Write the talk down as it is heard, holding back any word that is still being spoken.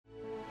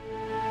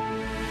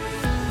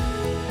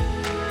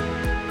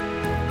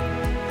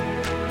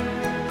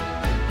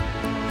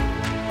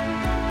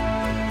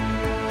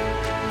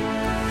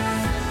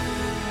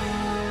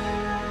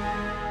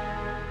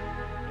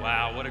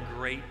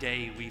great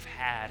day we've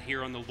had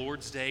here on the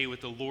Lord's Day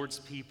with the Lord's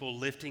people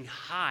lifting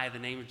high the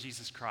name of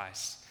Jesus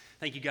Christ.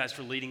 Thank you guys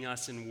for leading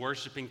us in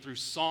worshiping through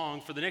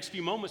song. For the next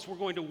few moments, we're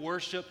going to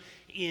worship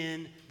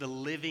in the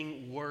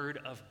living Word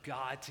of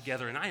God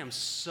together. And I am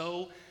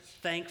so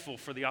thankful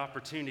for the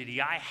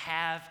opportunity I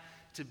have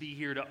to be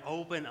here to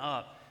open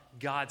up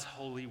God's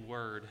holy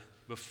Word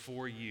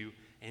before you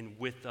and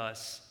with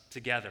us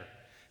together.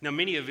 Now,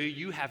 many of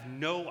you have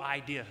no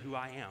idea who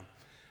I am.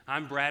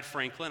 I'm Brad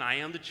Franklin. I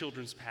am the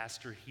children's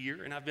pastor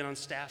here, and I've been on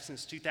staff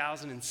since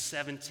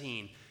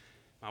 2017.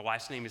 My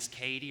wife's name is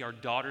Katie. Our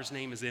daughter's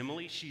name is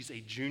Emily. She's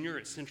a junior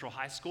at Central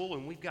High School,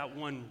 and we've got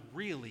one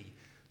really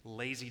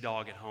lazy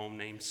dog at home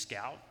named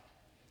Scout.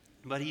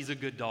 But he's a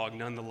good dog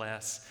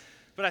nonetheless.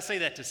 But I say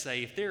that to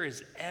say, if there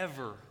is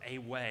ever a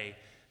way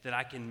that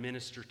I can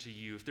minister to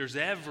you, if there's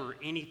ever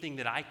anything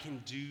that I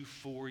can do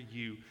for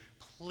you,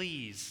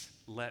 please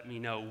let me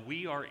know.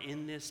 We are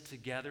in this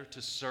together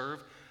to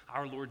serve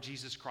our Lord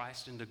Jesus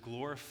Christ and to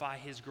glorify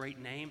his great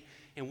name.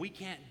 And we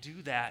can't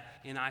do that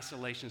in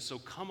isolation. So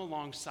come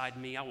alongside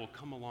me. I will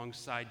come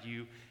alongside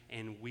you,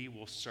 and we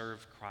will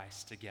serve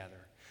Christ together.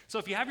 So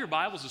if you have your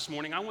Bibles this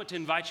morning, I want to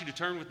invite you to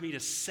turn with me to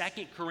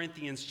 2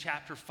 Corinthians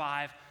chapter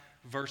 5,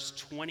 verse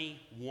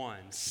 21.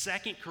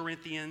 2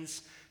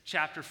 Corinthians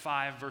chapter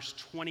 5, verse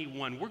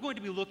 21. We're going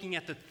to be looking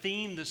at the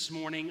theme this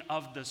morning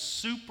of the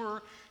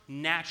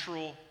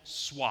supernatural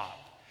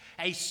swap.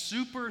 A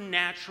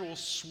supernatural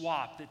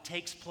swap that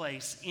takes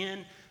place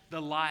in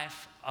the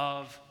life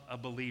of a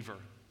believer.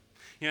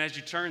 You know, as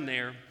you turn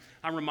there,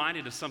 I'm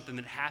reminded of something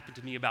that happened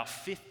to me about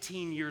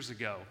 15 years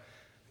ago.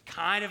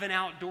 Kind of an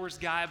outdoors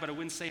guy, but I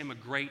wouldn't say I'm a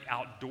great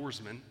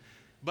outdoorsman.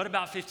 But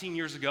about 15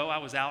 years ago, I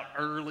was out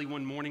early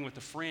one morning with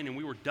a friend, and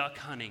we were duck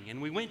hunting.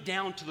 And we went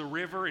down to the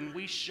river, and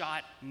we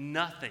shot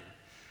nothing.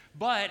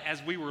 But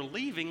as we were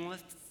leaving,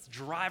 let's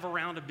drive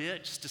around a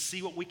bit just to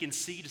see what we can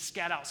see, to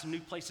scout out some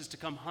new places to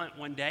come hunt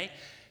one day.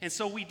 And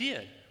so we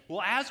did.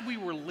 Well, as we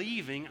were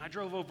leaving, I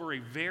drove over a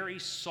very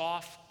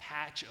soft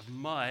patch of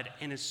mud,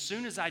 and as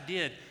soon as I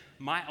did,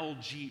 my old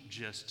Jeep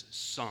just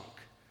sunk.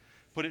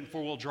 Put it in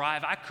four-wheel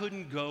drive. I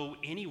couldn't go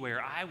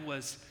anywhere. I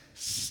was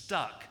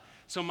stuck.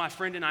 So my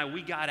friend and I,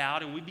 we got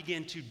out and we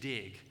began to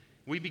dig.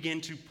 We began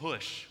to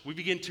push. We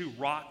began to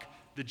rock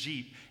the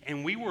Jeep,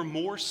 and we were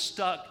more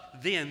stuck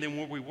then than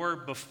where we were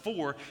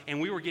before,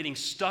 and we were getting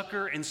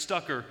stucker and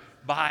stucker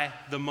by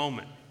the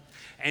moment.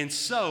 And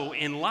so,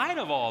 in light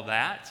of all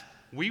that,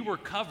 we were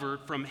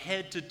covered from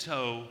head to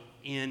toe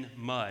in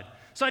mud.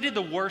 So I did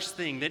the worst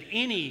thing that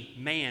any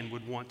man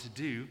would want to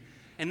do,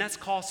 and that's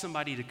call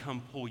somebody to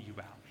come pull you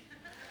out.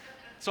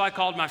 So I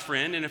called my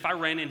friend, and if I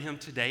ran into him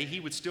today,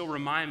 he would still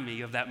remind me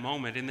of that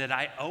moment and that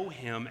I owe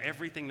him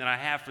everything that I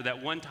have for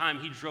that one time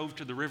he drove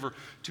to the river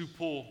to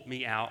pull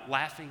me out,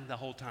 laughing the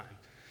whole time.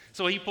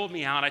 So he pulled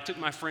me out. I took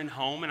my friend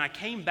home, and I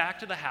came back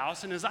to the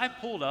house, and as I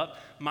pulled up,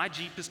 my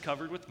Jeep is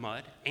covered with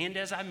mud, and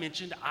as I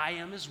mentioned, I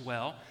am as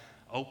well.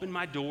 Opened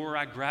my door,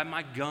 I grabbed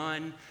my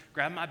gun,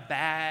 grabbed my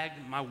bag,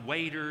 my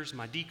waders,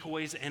 my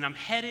decoys, and I'm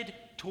headed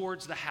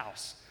towards the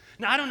house.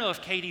 Now, I don't know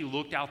if Katie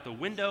looked out the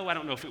window. I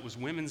don't know if it was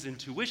women's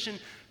intuition,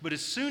 but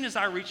as soon as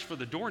I reached for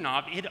the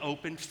doorknob, it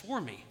opened for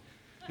me.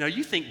 Now,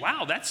 you think,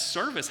 wow, that's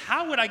service.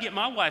 How would I get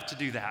my wife to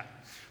do that?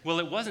 Well,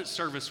 it wasn't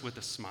service with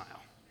a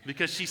smile,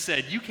 because she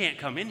said, you can't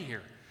come in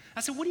here.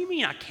 I said, what do you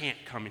mean I can't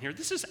come in here?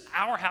 This is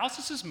our house.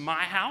 This is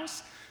my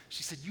house.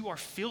 She said, you are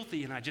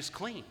filthy, and I just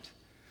cleaned.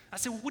 I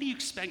said, well, what do you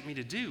expect me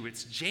to do?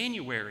 It's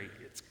January.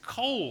 It's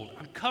cold.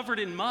 I'm covered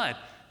in mud.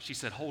 She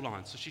said, hold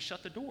on. So she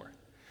shut the door.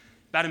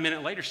 About a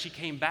minute later, she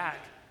came back,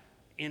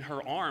 in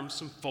her arms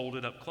some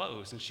folded up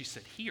clothes, and she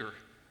said, here.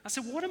 I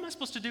said, what am I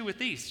supposed to do with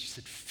these? She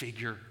said,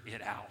 figure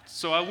it out.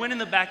 So I went in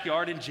the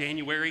backyard in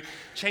January,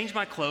 changed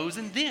my clothes,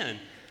 and then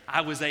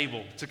I was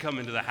able to come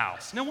into the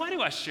house. Now, why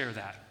do I share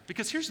that?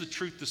 Because here's the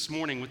truth this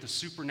morning with the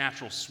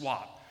supernatural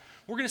swap.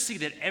 We're going to see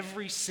that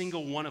every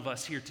single one of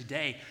us here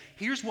today,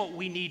 here's what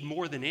we need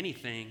more than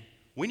anything.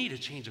 We need a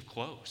change of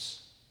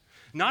clothes.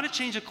 Not a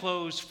change of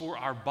clothes for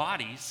our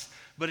bodies,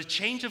 but a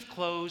change of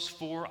clothes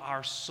for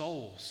our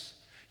souls.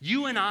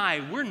 You and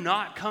I, we're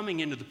not coming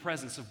into the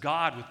presence of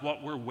God with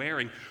what we're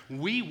wearing.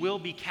 We will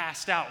be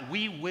cast out.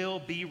 We will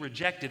be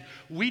rejected.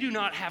 We do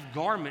not have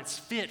garments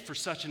fit for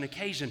such an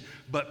occasion,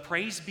 but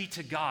praise be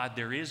to God,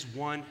 there is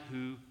one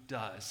who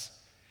does.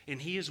 And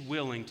he is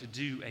willing to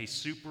do a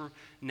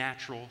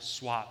supernatural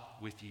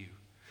swap with you.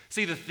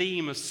 See, the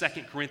theme of 2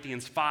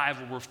 Corinthians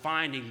 5, where we're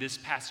finding this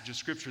passage of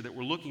scripture that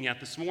we're looking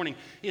at this morning,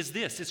 is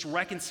this. It's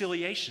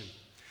reconciliation.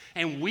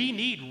 And we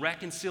need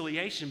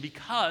reconciliation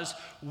because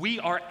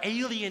we are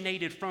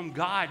alienated from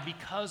God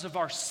because of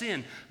our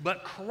sin.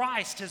 But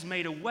Christ has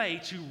made a way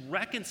to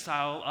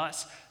reconcile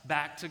us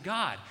back to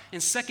God.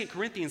 And 2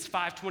 Corinthians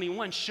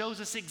 5:21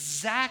 shows us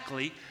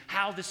exactly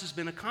how this has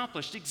been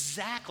accomplished,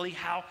 exactly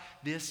how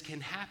this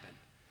can happen.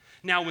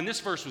 Now, when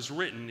this verse was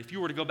written, if you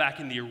were to go back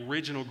in the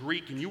original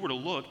Greek and you were to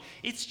look,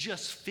 it's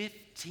just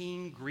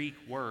 15 Greek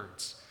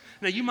words.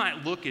 Now, you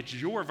might look at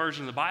your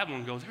version of the Bible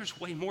and go, there's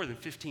way more than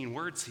 15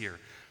 words here.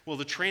 Well,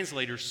 the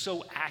translators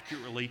so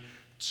accurately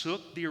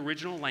took the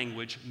original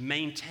language,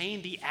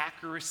 maintained the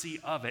accuracy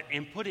of it,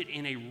 and put it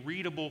in a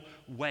readable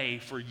way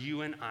for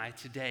you and I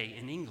today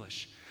in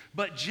English.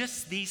 But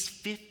just these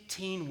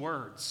 15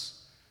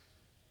 words,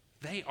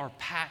 they are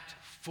packed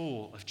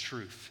full of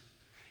truth.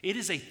 It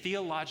is a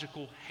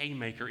theological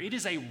haymaker. It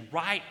is a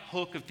right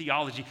hook of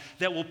theology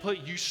that will put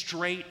you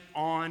straight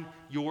on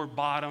your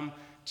bottom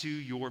to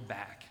your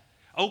back.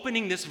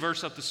 Opening this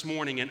verse up this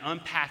morning and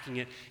unpacking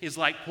it is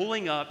like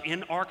pulling up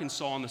in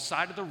Arkansas on the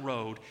side of the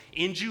road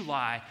in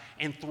July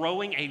and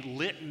throwing a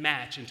lit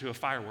match into a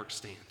fireworks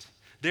stand.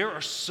 There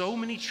are so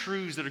many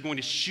truths that are going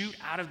to shoot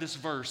out of this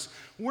verse.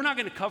 We're not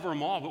going to cover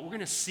them all, but we're going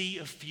to see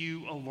a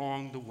few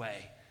along the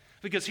way.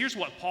 Because here's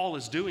what Paul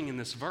is doing in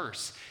this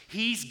verse.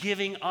 He's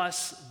giving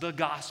us the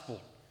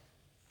gospel.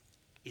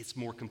 It's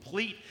more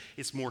complete,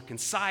 it's more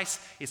concise,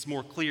 it's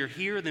more clear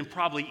here than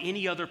probably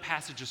any other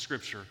passage of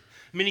Scripture.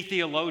 Many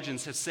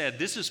theologians have said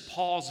this is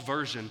Paul's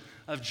version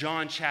of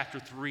John chapter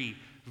 3,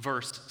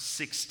 verse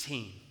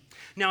 16.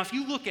 Now, if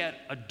you look at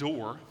a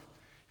door,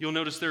 you'll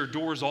notice there are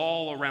doors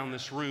all around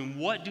this room.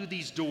 What do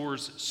these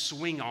doors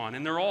swing on?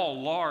 And they're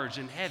all large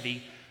and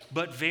heavy,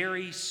 but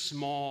very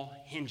small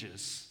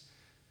hinges.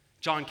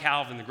 John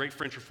Calvin, the great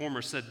French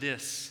reformer, said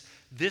this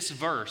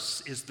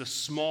verse is the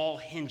small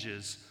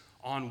hinges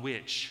on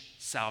which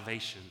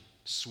salvation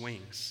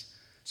swings.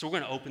 So we're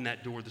going to open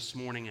that door this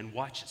morning and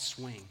watch it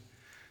swing.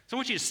 So I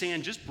want you to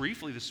stand just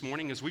briefly this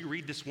morning as we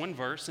read this one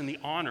verse in the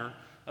honor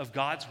of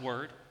God's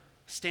word.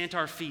 Stand to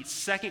our feet.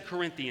 2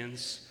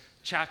 Corinthians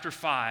chapter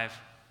 5,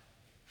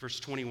 verse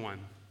 21.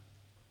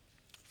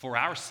 For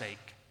our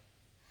sake,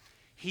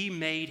 he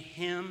made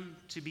him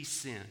to be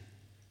sin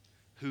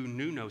who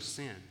knew no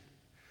sin,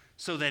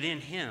 so that in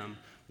him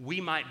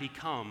we might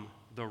become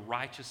the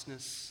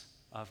righteousness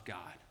of God.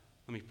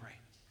 Let me pray.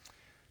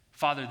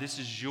 Father, this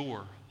is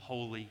your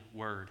holy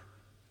word.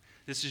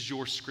 This is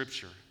your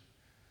scripture.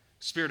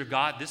 Spirit of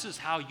God, this is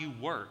how you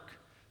work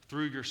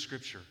through your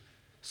scripture.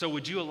 So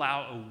would you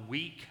allow a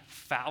weak,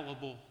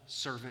 fallible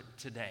servant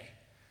today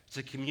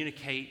to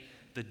communicate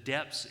the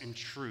depths and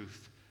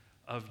truth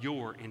of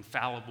your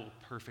infallible,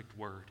 perfect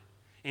word?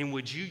 And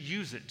would you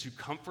use it to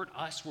comfort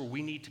us where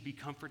we need to be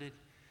comforted?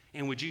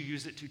 And would you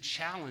use it to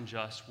challenge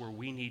us where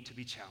we need to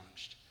be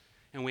challenged?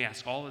 And we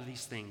ask all of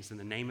these things in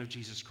the name of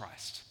Jesus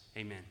Christ.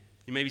 Amen.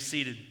 You may be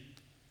seated.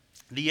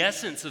 The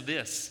essence of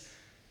this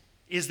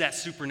is that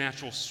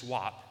supernatural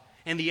swap.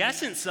 And the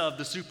essence of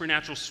the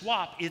supernatural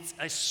swap, it's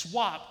a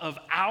swap of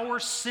our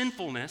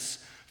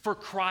sinfulness for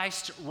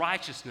Christ's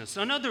righteousness.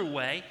 Another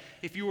way,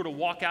 if you were to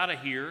walk out of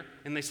here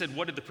and they said,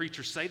 what did the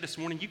preacher say this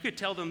morning? You could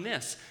tell them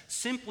this.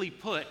 Simply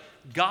put,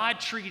 God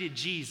treated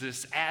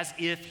Jesus as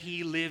if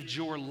he lived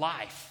your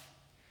life.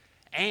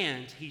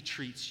 And he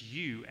treats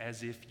you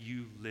as if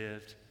you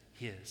lived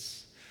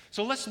his.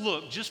 So let's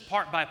look just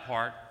part by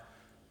part,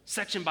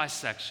 section by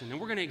section,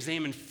 and we're going to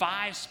examine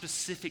 5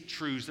 specific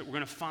truths that we're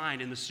going to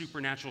find in the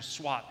supernatural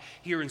swap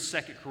here in 2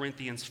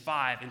 Corinthians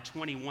 5 and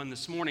 21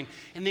 this morning,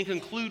 and then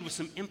conclude with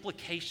some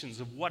implications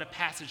of what a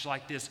passage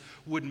like this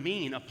would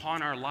mean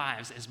upon our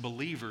lives as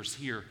believers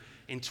here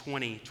in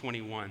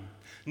 2021.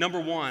 Number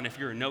 1, if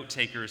you're a note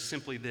taker, is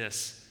simply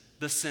this: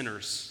 the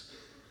sinners.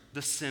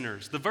 The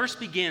sinners. The verse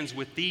begins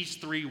with these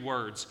 3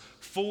 words,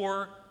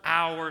 for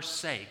our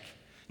sake.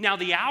 Now,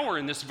 the our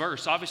in this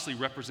verse obviously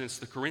represents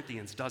the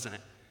Corinthians, doesn't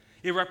it?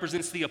 It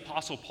represents the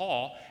Apostle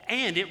Paul,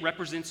 and it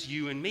represents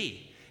you and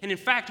me. And in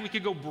fact, we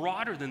could go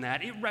broader than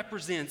that. It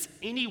represents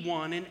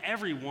anyone and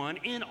everyone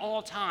in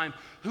all time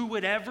who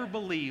would ever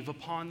believe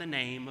upon the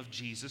name of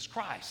Jesus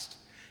Christ.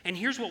 And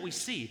here's what we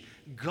see.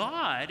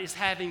 God is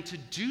having to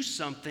do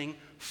something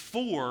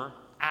for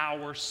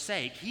our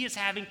sake. He is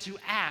having to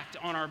act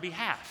on our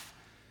behalf.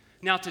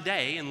 Now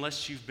today,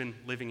 unless you've been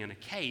living in a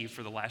cave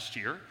for the last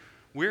year,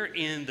 we're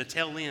in the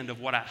tail end of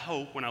what I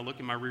hope when I look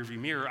in my rearview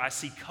mirror, I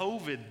see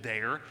COVID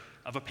there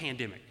of a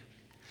pandemic.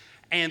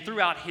 And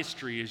throughout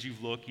history, as you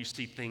look, you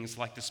see things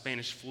like the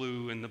Spanish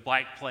flu and the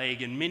Black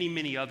Plague and many,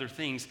 many other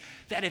things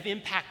that have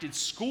impacted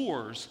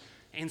scores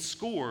and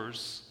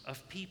scores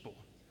of people.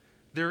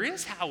 There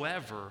is,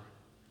 however,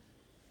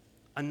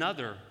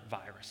 another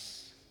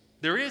virus.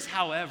 There is,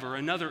 however,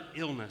 another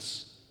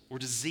illness or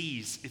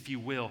disease, if you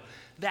will,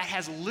 that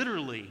has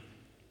literally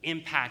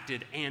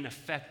impacted and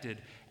affected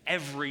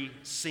every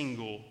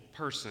single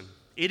person.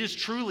 It is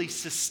truly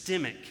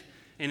systemic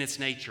in its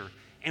nature.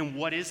 And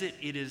what is it?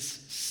 It is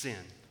sin.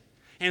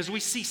 And as we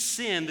see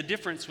sin, the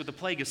difference with the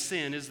plague of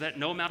sin is that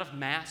no amount of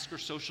mask or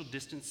social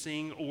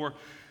distancing or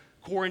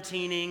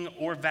quarantining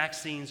or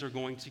vaccines are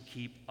going to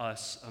keep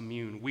us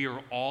immune. We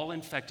are all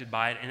infected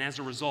by it, and as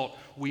a result,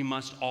 we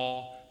must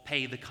all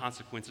pay the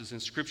consequences.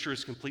 And Scripture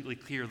is completely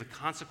clear. The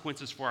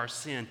consequences for our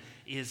sin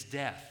is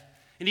death.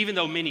 And even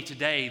though many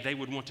today, they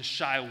would want to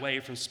shy away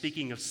from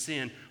speaking of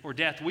sin or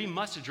death, we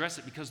must address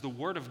it because the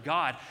Word of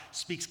God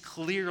speaks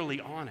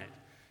clearly on it.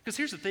 Because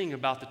here's the thing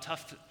about the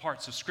tough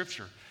parts of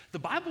Scripture. The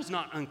Bible's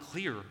not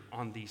unclear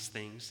on these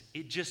things.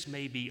 It just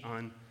may be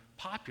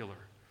unpopular.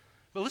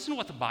 But listen to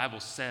what the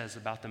Bible says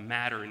about the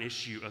matter and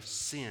issue of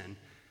sin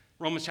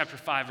Romans chapter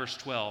 5, verse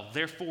 12.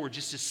 Therefore,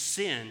 just as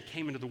sin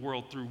came into the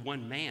world through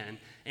one man,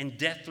 and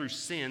death through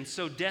sin,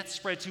 so death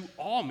spread to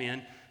all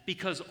men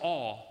because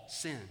all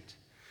sinned.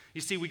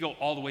 You see, we go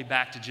all the way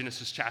back to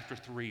Genesis chapter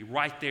 3,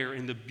 right there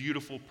in the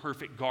beautiful,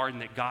 perfect garden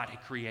that God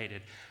had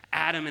created.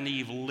 Adam and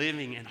Eve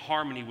living in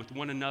harmony with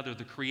one another,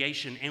 the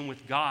creation, and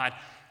with God,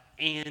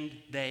 and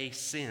they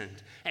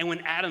sinned. And when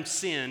Adam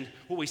sinned,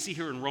 what we see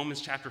here in Romans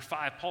chapter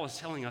 5, Paul is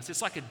telling us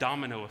it's like a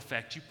domino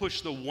effect. You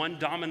push the one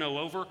domino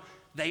over,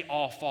 they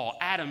all fall.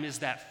 Adam is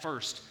that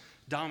first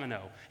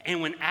domino. And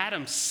when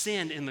Adam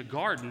sinned in the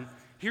garden,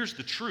 here's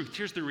the truth,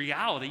 here's the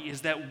reality,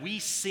 is that we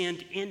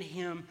sinned in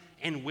him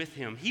and with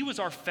him. He was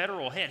our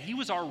federal head. He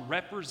was our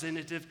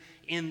representative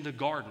in the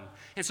garden.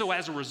 And so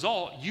as a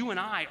result, you and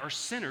I are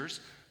sinners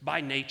by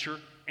nature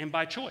and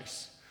by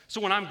choice. So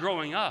when I'm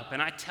growing up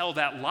and I tell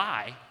that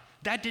lie,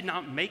 that did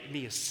not make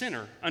me a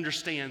sinner.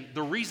 Understand,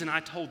 the reason I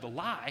told the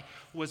lie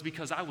was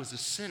because I was a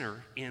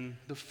sinner in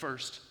the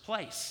first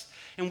place.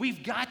 And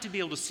we've got to be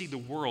able to see the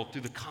world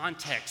through the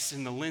context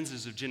and the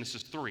lenses of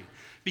Genesis 3.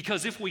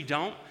 Because if we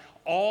don't,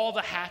 all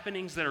the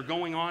happenings that are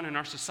going on in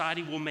our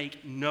society will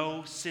make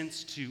no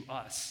sense to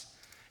us.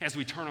 As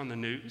we turn on the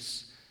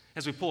news,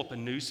 as we pull up a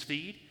news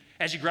feed,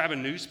 as you grab a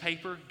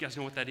newspaper, you guys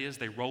know what that is?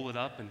 They roll it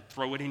up and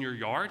throw it in your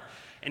yard.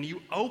 And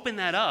you open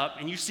that up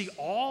and you see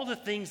all the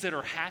things that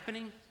are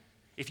happening.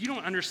 If you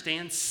don't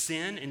understand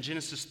sin in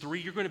Genesis 3,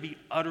 you're going to be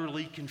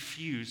utterly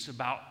confused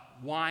about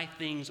why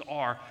things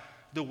are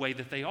the way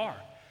that they are.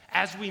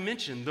 As we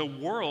mentioned, the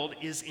world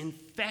is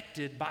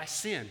infected by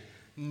sin.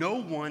 No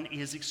one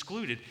is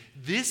excluded.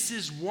 This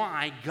is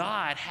why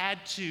God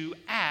had to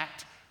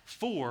act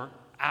for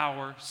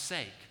our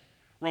sake.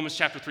 Romans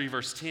chapter 3,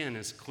 verse 10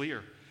 is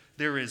clear.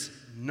 There is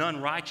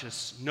none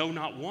righteous, no,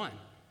 not one.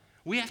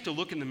 We have to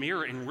look in the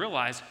mirror and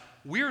realize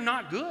we're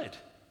not good.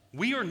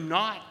 We are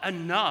not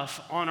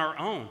enough on our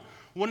own.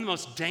 One of the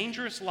most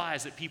dangerous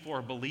lies that people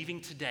are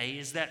believing today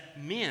is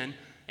that men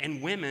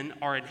and women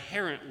are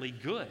inherently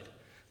good.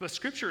 But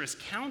Scripture is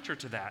counter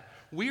to that.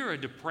 We are a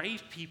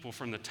depraved people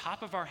from the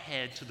top of our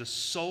head to the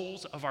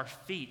soles of our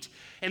feet.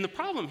 And the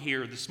problem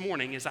here this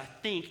morning is, I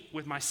think,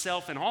 with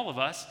myself and all of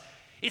us,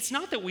 it's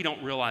not that we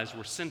don't realize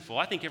we're sinful.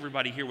 I think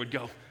everybody here would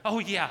go, oh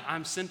yeah,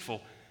 I'm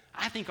sinful.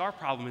 I think our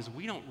problem is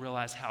we don't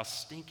realize how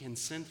stinking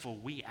sinful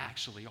we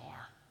actually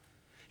are.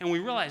 And we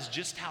realize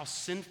just how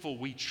sinful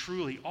we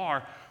truly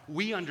are.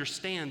 We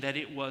understand that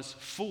it was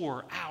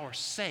for our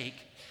sake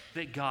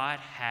that God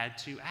had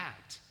to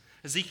act.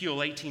 Ezekiel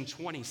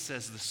 18:20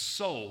 says, the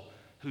soul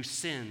who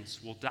sins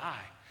will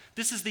die.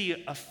 This is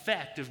the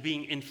effect of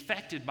being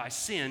infected by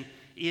sin,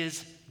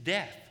 is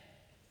death.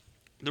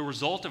 The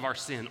result of our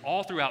sin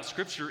all throughout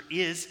Scripture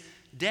is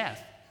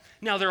death.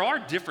 Now, there are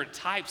different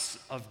types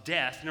of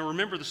death. Now,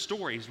 remember the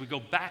stories. We go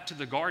back to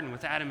the garden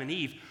with Adam and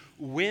Eve.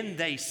 When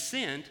they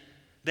sinned,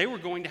 they were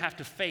going to have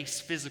to face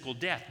physical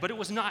death, but it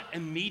was not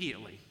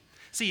immediately.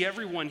 See,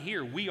 everyone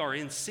here, we are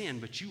in sin,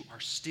 but you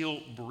are still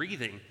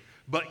breathing.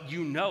 But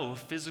you know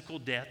physical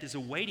death is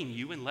awaiting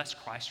you unless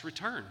Christ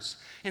returns.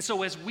 And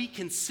so as we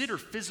consider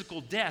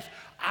physical death,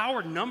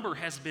 our number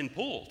has been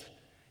pulled.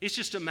 It's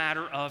just a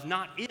matter of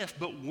not if,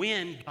 but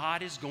when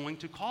God is going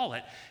to call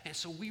it. And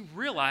so we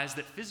realize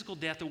that physical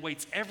death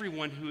awaits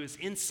everyone who is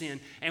in sin,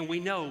 and we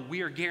know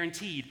we are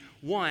guaranteed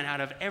one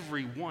out of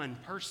every one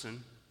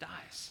person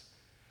dies.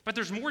 But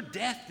there's more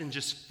death than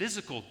just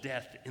physical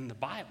death in the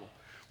Bible.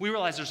 We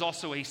realize there's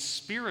also a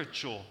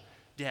spiritual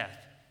death.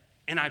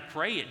 And I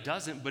pray it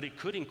doesn't, but it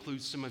could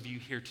include some of you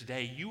here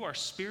today. You are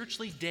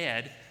spiritually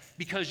dead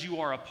because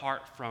you are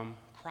apart from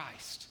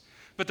Christ.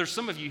 But there's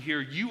some of you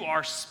here, you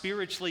are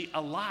spiritually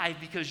alive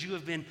because you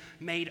have been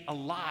made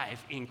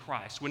alive in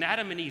Christ. When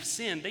Adam and Eve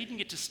sinned, they didn't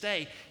get to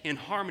stay in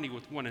harmony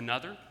with one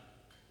another,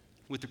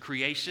 with the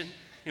creation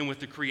and with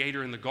the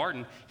Creator in the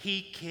garden.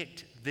 He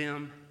kicked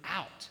them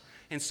out.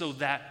 And so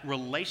that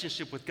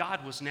relationship with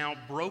God was now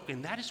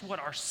broken. That is what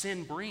our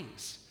sin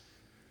brings.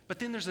 But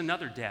then there's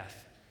another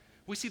death.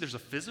 We see there's a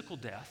physical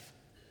death,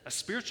 a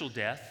spiritual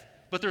death,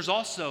 but there's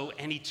also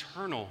an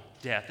eternal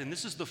death. And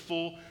this is the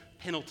full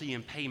penalty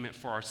and payment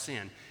for our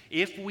sin.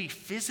 If we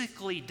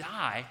physically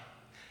die,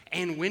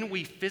 and when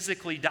we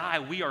physically die,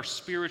 we are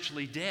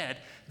spiritually dead,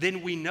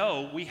 then we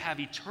know we have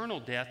eternal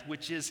death,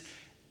 which is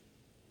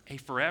a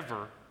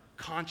forever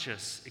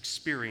conscious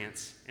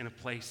experience in a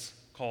place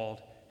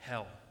called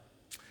hell.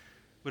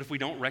 But if we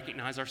don't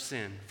recognize our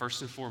sin,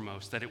 first and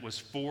foremost, that it was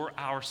for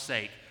our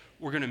sake,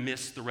 we're going to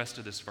miss the rest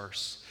of this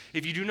verse.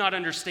 If you do not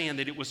understand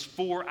that it was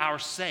for our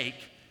sake,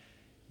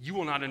 you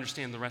will not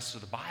understand the rest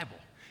of the Bible.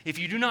 If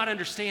you do not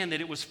understand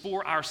that it was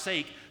for our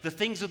sake, the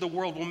things of the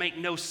world will make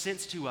no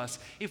sense to us.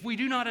 If we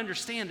do not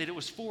understand that it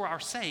was for our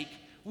sake,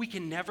 we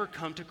can never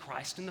come to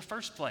Christ in the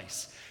first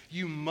place.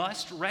 You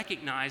must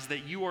recognize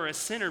that you are a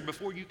sinner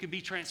before you can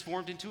be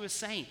transformed into a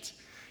saint.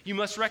 You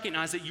must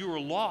recognize that you are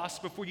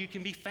lost before you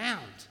can be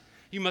found.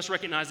 You must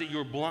recognize that you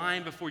are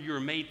blind before you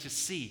are made to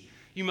see.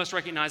 You must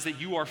recognize that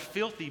you are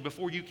filthy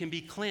before you can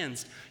be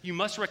cleansed. You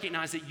must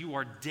recognize that you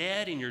are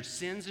dead in your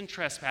sins and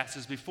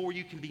trespasses before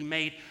you can be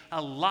made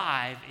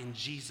alive in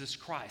Jesus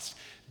Christ.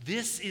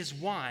 This is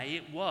why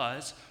it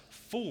was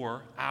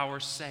for our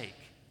sake.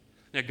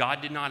 Now,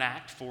 God did not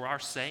act for our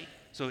sake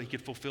so that he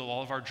could fulfill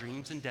all of our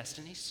dreams and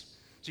destinies,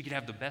 so he could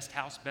have the best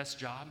house, best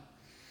job.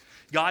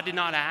 God did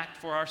not act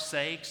for our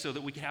sake so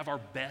that we could have our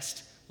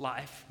best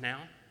life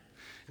now.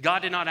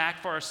 God did not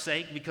act for our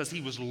sake because he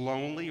was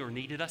lonely or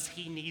needed us.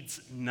 He needs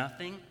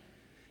nothing.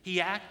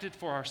 He acted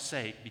for our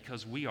sake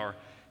because we are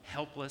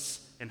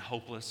helpless and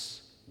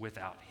hopeless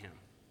without him.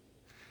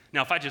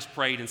 Now, if I just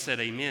prayed and said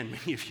amen,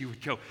 many of you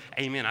would go,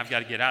 amen, I've got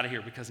to get out of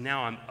here because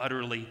now I'm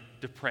utterly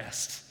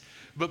depressed.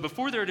 But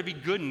before there to be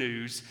good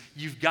news,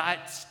 you've got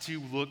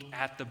to look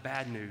at the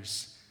bad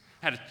news.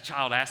 I had a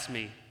child ask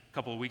me a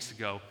couple of weeks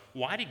ago,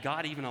 why did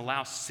God even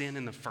allow sin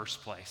in the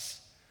first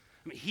place?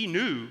 I mean, he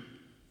knew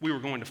we were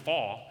going to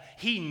fall.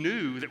 He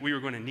knew that we were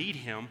going to need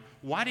him.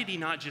 Why did he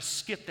not just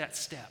skip that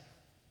step?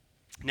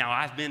 Now,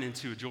 I've been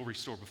into a jewelry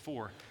store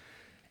before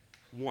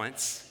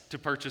once to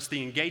purchase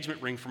the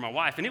engagement ring for my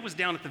wife, and it was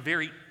down at the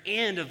very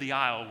end of the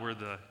aisle where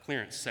the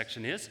clearance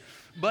section is.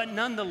 But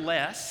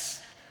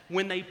nonetheless,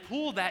 when they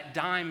pull that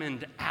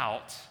diamond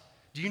out,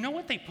 do you know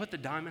what they put the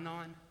diamond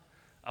on?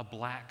 A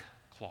black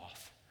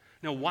cloth.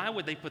 Now, why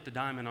would they put the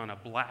diamond on a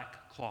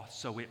black cloth?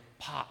 So it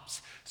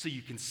pops, so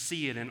you can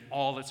see it in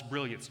all its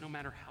brilliance, no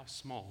matter how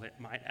small it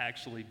might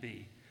actually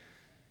be.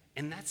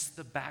 And that's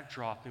the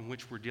backdrop in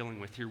which we're dealing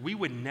with here. We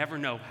would never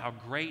know how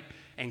great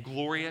and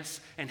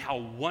glorious and how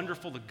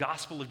wonderful the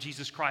gospel of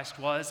Jesus Christ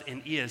was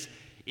and is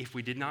if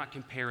we did not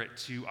compare it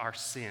to our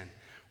sin.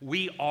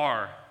 We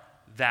are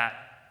that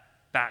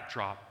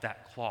backdrop,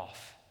 that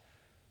cloth.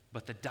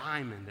 But the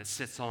diamond that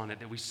sits on it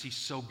that we see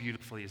so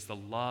beautifully is the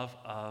love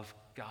of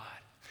God.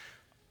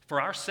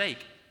 For our sake,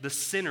 the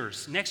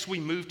sinners. Next, we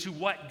move to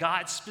what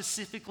God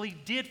specifically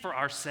did for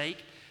our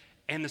sake.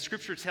 And the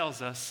scripture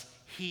tells us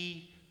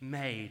he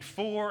made.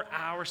 For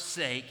our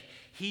sake,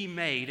 he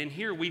made. And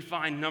here we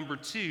find number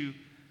 2,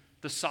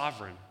 the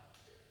sovereign.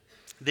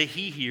 The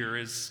he here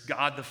is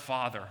God the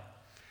Father.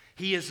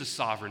 He is the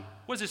sovereign.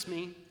 What does this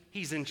mean?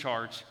 He's in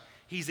charge.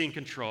 He's in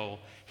control.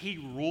 He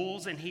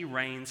rules and he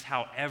reigns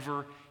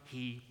however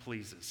he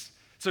pleases.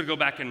 So to go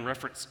back and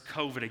reference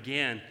COVID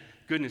again,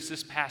 goodness,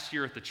 this past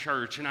year at the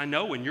church, and I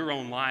know in your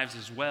own lives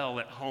as well,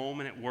 at home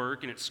and at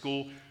work and at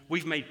school,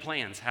 we've made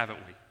plans, haven't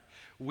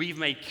we? We've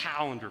made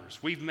calendars,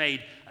 we've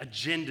made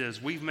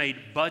agendas, we've made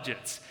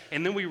budgets,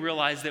 and then we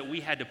realized that we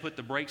had to put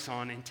the brakes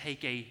on and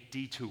take a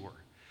detour.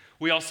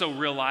 We also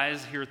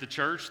realized here at the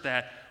church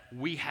that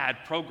we had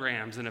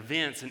programs and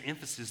events and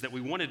emphasis that we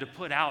wanted to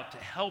put out to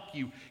help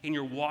you in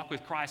your walk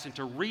with Christ and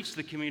to reach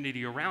the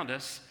community around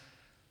us.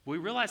 We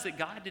realized that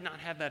God did not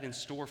have that in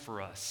store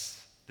for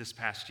us this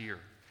past year.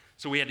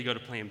 So we had to go to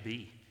plan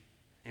B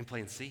and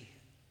plan C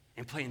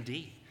and plan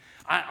D.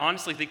 I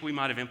honestly think we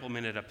might have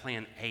implemented a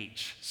plan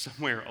H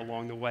somewhere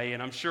along the way,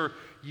 and I'm sure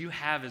you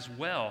have as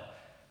well.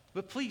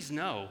 But please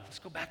know, let's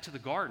go back to the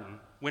garden.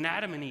 When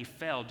Adam and Eve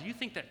fell, do you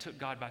think that took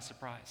God by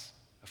surprise?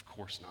 Of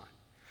course not.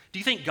 Do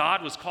you think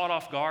God was caught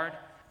off guard?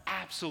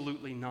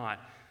 Absolutely not.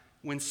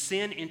 When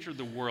sin entered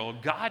the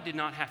world, God did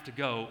not have to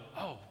go,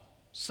 oh,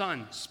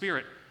 Son,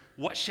 Spirit,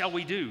 what shall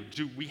we do?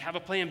 Do we have a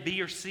plan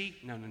B or C?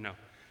 No.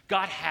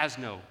 God has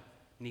no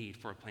need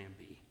for a plan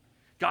B.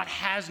 God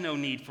has no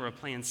need for a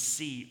plan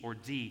C or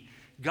D.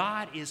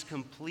 God is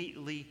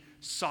completely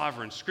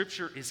sovereign.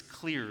 Scripture is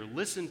clear.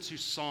 Listen to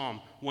Psalm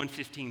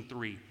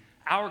 115:3.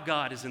 Our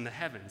God is in the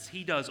heavens.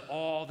 He does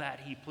all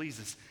that he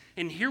pleases.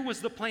 And here was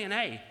the plan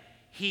A.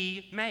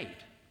 He made.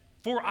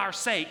 For our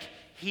sake,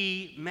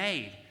 he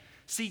made.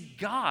 See,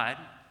 God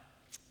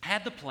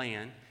had the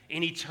plan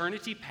in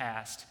eternity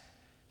past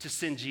to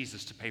send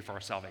Jesus to pay for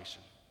our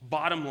salvation.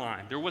 Bottom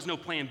line, there was no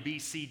plan B,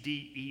 C,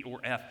 D, E,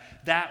 or F.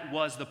 That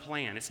was the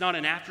plan. It's not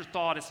an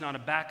afterthought. It's not a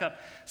backup.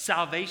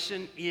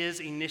 Salvation is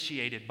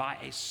initiated by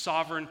a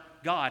sovereign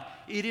God.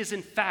 It is,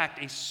 in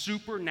fact, a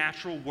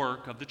supernatural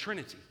work of the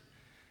Trinity.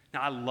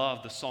 Now, I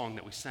love the song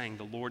that we sang,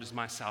 "The Lord is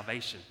my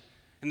salvation."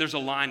 And there's a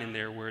line in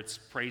there where it's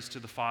praise to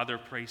the Father,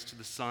 praise to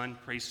the Son,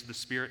 praise to the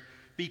Spirit,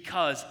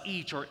 because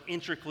each are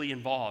intricately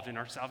involved in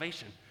our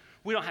salvation.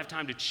 We don't have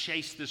time to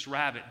chase this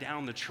rabbit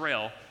down the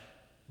trail.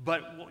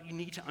 But what you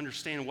need to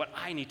understand, what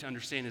I need to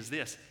understand is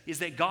this, is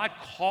that God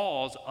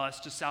calls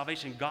us to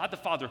salvation. God the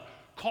Father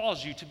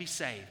calls you to be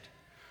saved.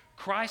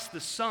 Christ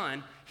the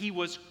Son, he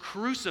was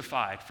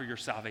crucified for your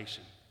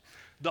salvation.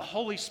 The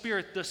Holy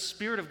Spirit, the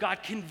Spirit of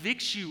God,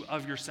 convicts you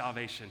of your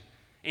salvation.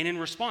 And in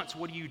response,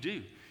 what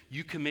do?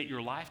 You commit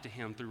your life to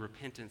him through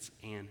repentance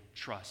and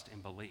trust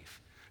and belief.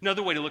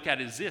 Another way to look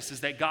at it is this,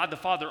 is that God the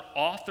Father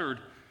authored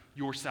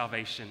your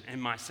salvation and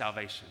my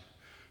salvation.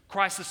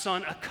 Christ the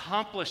Son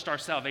accomplished our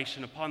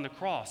salvation upon the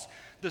cross.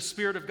 The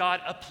Spirit of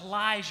God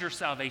applies your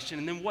salvation.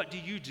 And then what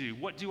do?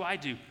 What do I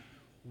do?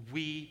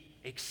 We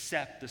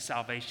accept the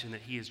salvation that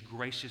he has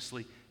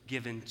graciously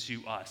given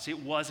to us. It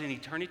was in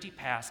eternity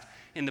past,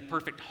 in the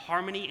perfect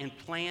harmony and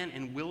plan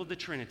and will of the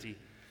Trinity,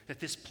 that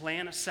this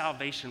plan of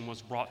salvation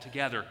was brought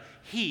together.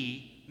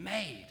 He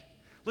made.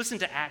 Listen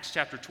to Acts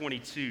chapter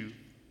 22,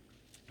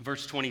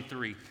 verse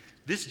 23.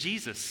 This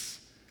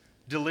Jesus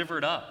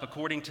delivered up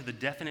according to the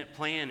definite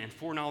plan and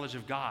foreknowledge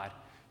of God,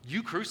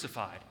 you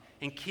crucified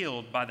and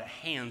killed by the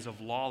hands of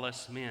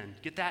lawless men.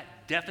 Get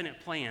that definite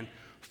plan,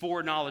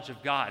 foreknowledge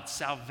of God.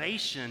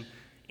 Salvation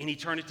in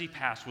eternity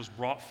past was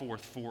brought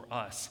forth for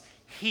us.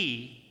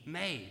 He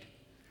made.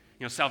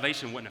 You know,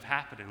 salvation wouldn't have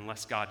happened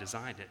unless God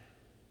designed it.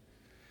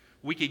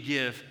 We could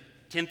give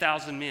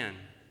 10,000 men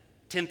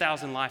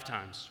 10,000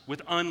 lifetimes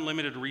with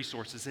unlimited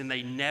resources, and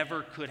they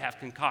never could have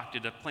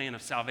concocted a plan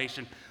of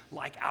salvation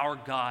like our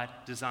God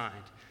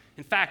designed.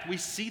 In fact, we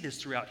see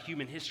this throughout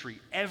human history.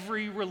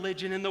 Every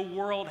religion in the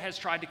world has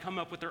tried to come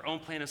up with their own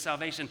plan of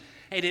salvation,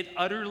 and it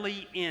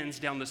utterly ends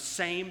down the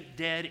same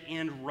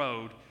dead-end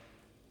road,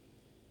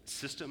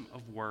 system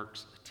of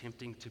works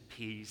attempting to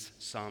appease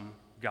some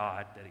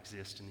God that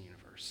exists in the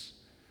universe.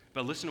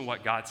 But listen to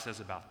what God says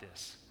about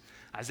this.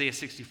 Isaiah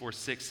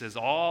 64:6 says,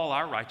 all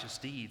our righteous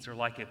deeds are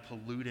like a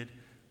polluted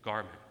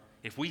garment.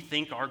 If we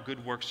think our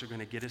good works are going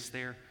to get us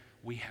there,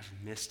 we have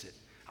missed it.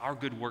 Our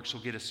good works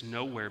will get us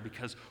nowhere,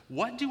 because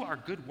what do our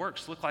good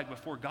works look like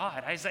before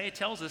God? Isaiah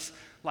tells us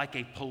like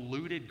a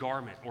polluted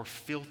garment or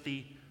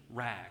filthy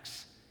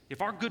rags.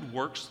 If our good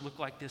works look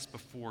like this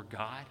before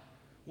God,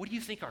 what do you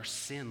think our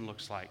sin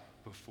looks like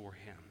before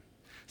Him?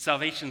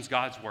 Salvation's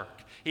God's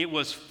work. It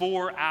was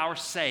for our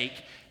sake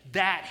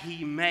that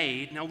He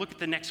made. Now look at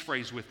the next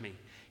phrase with me.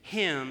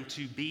 Him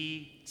to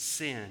be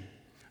sin.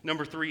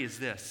 Number 3 is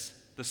this,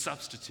 the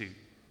substitute.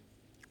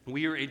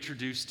 We are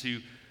introduced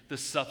to the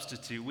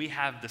substitute. We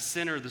have the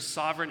sinner, the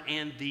sovereign,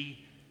 and the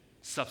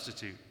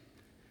substitute.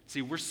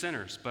 See, we're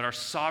sinners, but our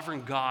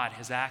sovereign God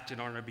has acted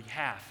on our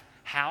behalf.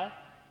 How?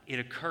 It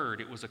occurred.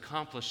 It was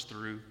accomplished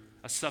through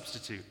a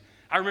substitute.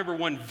 I remember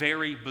one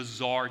very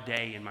bizarre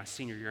day in my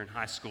senior year in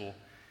high school.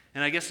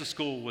 And I guess the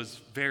school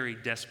was very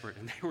desperate,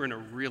 and they were in a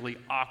really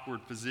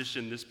awkward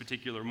position this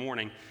particular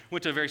morning.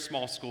 Went to a very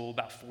small school,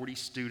 about 40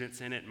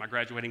 students in it. My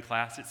graduating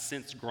class, it's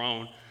since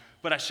grown.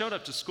 But I showed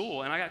up to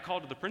school, and I got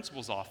called to the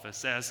principal's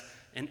office as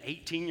an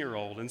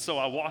 18-year-old. And so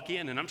I walk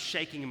in, and I'm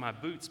shaking in my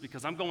boots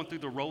because I'm going through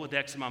the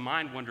Rolodex in my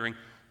mind wondering,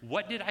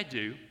 what did I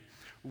do?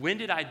 When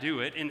did I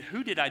do it? And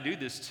who did I do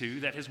this to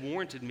that has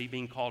warranted me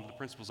being called to the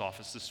principal's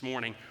office this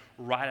morning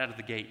right out of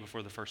the gate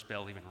before the first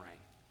bell even rang?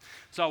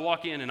 So I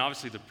walk in, and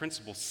obviously the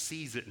principal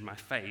sees it in my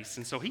face,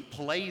 and so he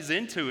plays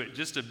into it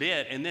just a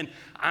bit, and then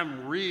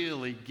I'm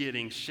really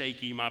getting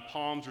shaky. My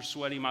palms are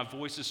sweaty, my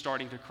voice is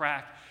starting to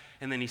crack,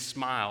 and then he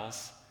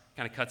smiles,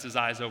 kind of cuts his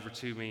eyes over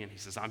to me, and he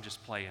says, I'm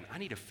just playing. I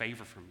need a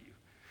favor from you.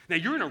 Now,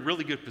 you're in a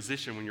really good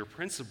position when your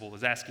principal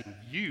is asking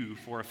you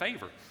for a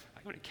favor.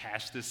 I'm going to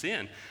cash this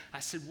in. I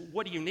said, well,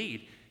 what do you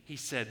need? He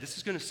said, this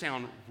is going to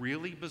sound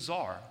really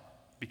bizarre,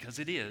 because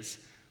it is,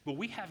 but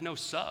we have no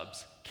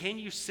subs. Can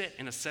you sit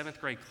in a 7th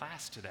grade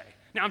class today?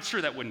 Now, I'm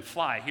sure that wouldn't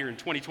fly here in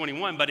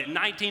 2021, but in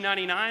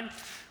 1999,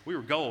 we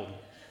were gold.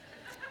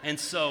 And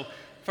so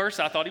first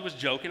I thought he was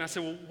joking. I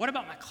said, well, what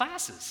about my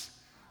classes?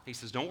 He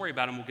says, don't worry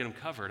about them. We'll get them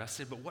covered. I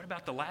said, but what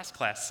about the last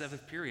class,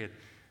 7th period?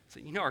 I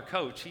said, you know, our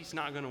coach, he's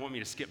not going to want me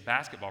to skip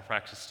basketball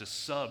practice to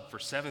sub for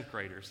 7th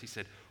graders. He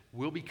said,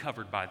 we'll be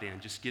covered by then.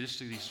 Just get us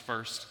through these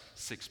first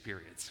 6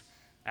 periods.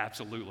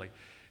 Absolutely.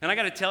 And I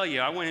got to tell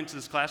you, I went into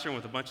this classroom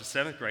with a bunch of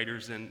 7th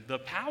graders, and the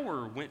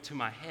power went to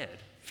my head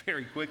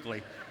very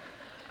quickly.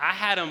 I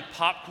had them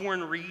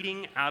popcorn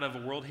reading out of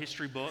a world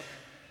history book,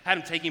 had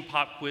them taking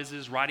pop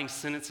quizzes, writing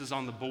sentences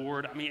on the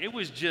board. I mean, it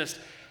was just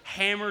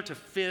hammer to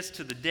fist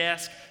to the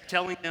desk,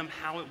 telling them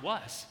how it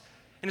was.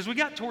 And as we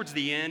got towards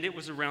the end, it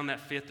was around that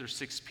 5th or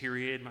 6th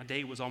period. My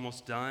day was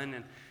almost done,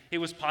 and it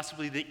was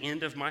possibly the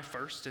end of my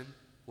first and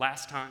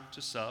last time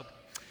to sub.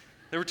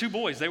 There were 2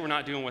 boys. They were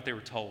not doing what they were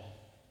told.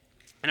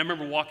 And I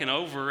remember walking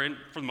over, and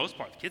for the most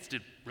part, the kids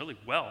did really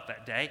well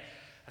that day.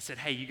 I said,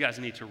 hey, you guys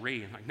need to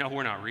read. I'm like, no,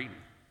 we're not reading.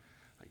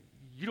 Like,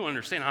 you don't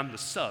understand. I'm the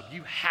sub.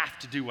 You have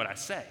to do what I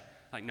say.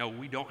 Like, no,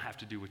 we don't have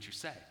to do what you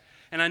say.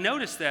 And I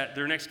noticed that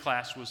their next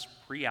class was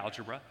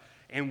pre-algebra,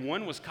 and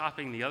one was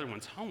copying the other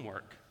one's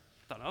homework.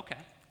 I thought, okay,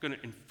 I'm going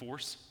to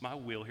enforce my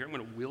will here. I'm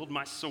going to wield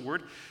my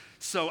sword.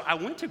 So I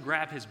went to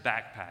grab his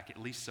backpack, at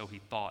least so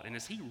he thought. And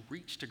as he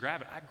reached to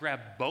grab it, I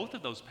grabbed both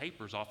of those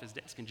papers off his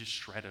desk and just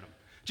shredded them.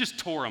 Just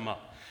tore them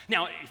up.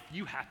 Now, if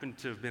you happen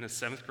to have been a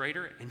 7th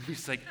grader and you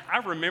say, I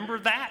remember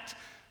that,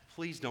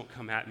 please don't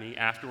come at me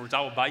afterwards. I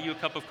will buy you a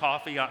cup of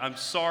coffee. I'm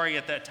sorry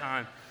at that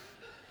time.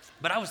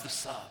 But I was the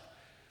sub.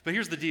 But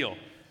here's the deal.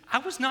 I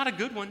was not a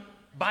good one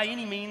by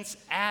any means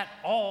at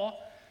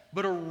all.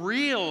 But a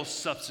real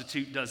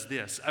substitute does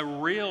this. A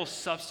real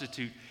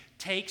substitute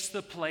takes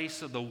the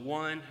place of the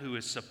one who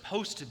is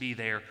supposed to be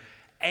there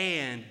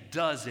and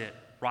does it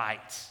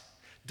right.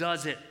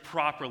 Does it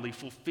properly,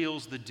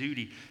 fulfills the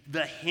duty.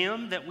 The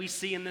him that we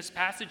see in this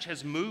passage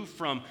has moved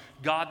from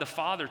God the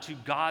Father to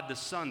God the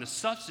Son. The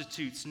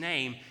substitute's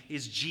name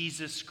is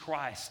Jesus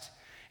Christ.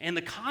 And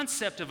the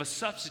concept of a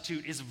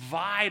substitute is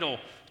vital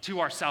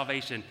to our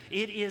salvation.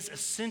 It is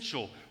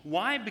essential.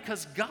 Why?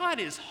 Because God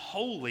is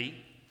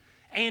holy,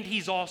 and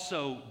he's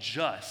also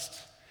just.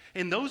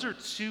 And those are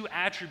two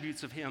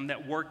attributes of him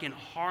that work in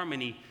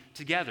harmony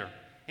together.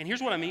 And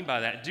here's what I mean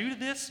by that. Due to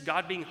this,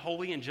 God being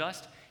holy and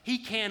just, he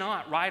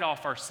cannot write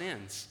off our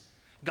sins.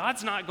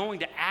 God's not going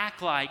to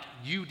act like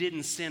you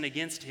didn't sin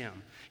against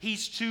him.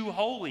 He's too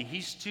holy.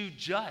 He's too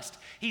just.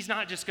 He's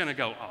not just going to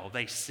go, oh,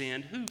 they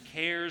sinned. Who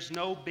cares?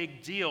 No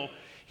big deal.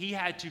 He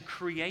had to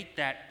create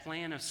that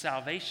plan of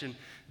salvation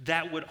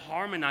that would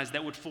harmonize,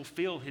 that would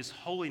fulfill his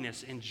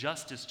holiness and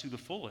justice to the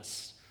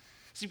fullest.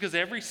 See, because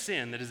every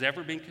sin that has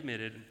ever been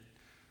committed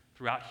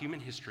throughout human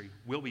history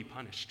will be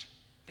punished.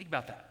 Think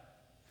about that.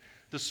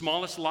 The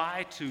smallest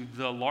lie to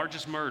the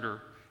largest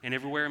murder and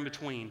everywhere in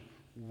between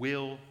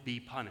will be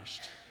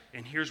punished.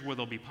 And here's where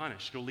they'll be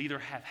punished. It'll either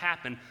have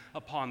happened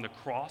upon the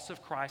cross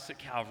of Christ at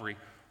Calvary,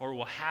 or it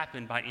will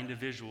happen by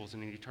individuals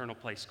in an eternal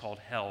place called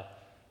hell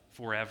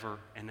forever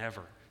and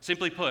ever.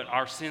 Simply put,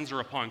 our sins are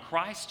upon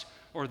Christ,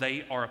 or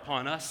they are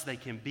upon us. They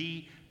can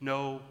be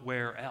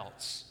nowhere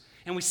else.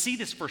 And we see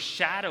this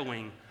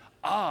foreshadowing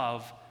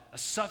of a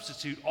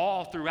substitute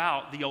all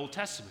throughout the Old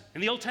Testament.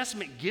 And the Old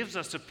Testament gives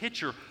us a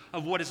picture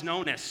of what is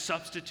known as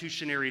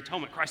substitutionary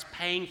atonement, Christ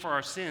paying for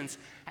our sins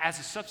as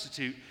a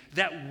substitute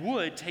that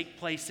would take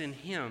place in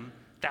him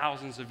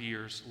thousands of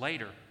years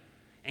later.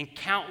 And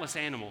countless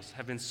animals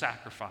have been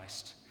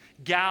sacrificed.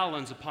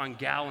 Gallons upon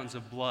gallons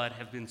of blood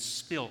have been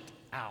spilt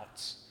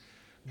out.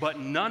 But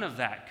none of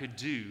that could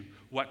do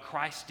what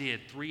Christ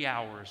did 3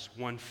 hours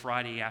one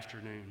Friday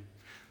afternoon.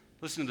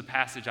 Listen to the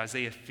passage,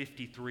 Isaiah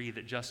 53,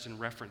 that Justin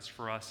referenced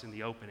for us in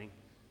the opening.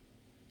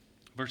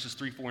 Verses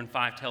 3, 4, and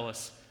 5 tell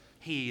us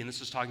he, and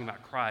this is talking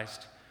about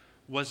Christ,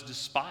 was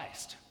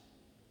despised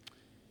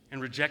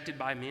and rejected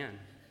by men,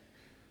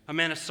 a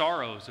man of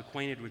sorrows,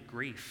 acquainted with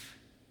grief,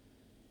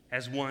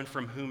 as one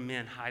from whom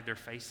men hide their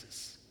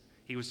faces.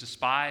 He was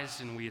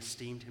despised, and we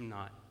esteemed him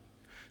not.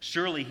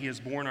 Surely he has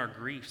borne our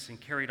griefs and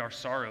carried our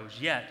sorrows,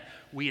 yet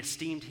we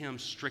esteemed him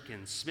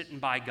stricken, smitten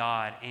by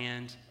God,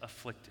 and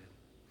afflicted.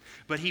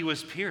 But he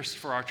was pierced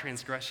for our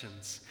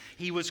transgressions.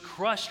 He was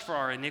crushed for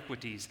our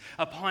iniquities.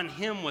 Upon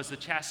him was the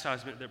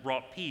chastisement that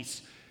brought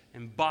peace,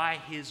 and by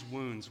his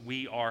wounds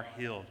we are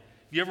healed.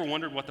 Have you ever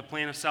wondered what the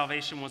plan of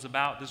salvation was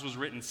about? This was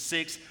written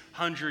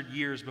 600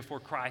 years before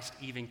Christ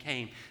even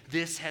came.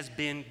 This has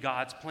been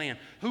God's plan.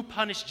 Who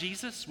punished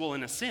Jesus? Well,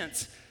 in a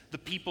sense, the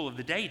people of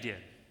the day did.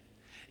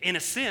 In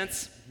a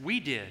sense, we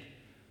did.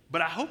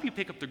 But I hope you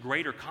pick up the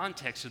greater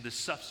context of this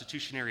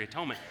substitutionary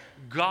atonement.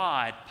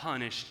 God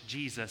punished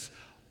Jesus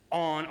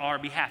on our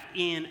behalf,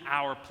 in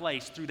our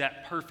place, through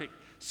that perfect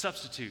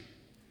substitute.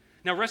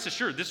 Now, rest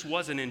assured, this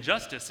was an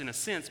injustice in a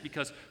sense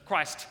because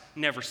Christ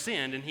never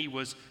sinned and he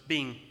was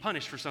being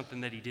punished for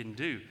something that he didn't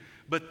do.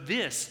 But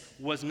this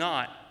was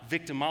not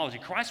victimology.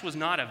 Christ was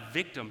not a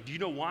victim. Do you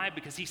know why?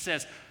 Because he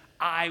says,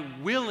 I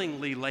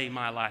willingly lay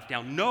my life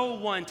down. No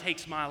one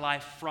takes my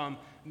life from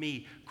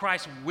me.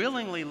 Christ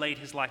willingly laid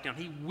his life down.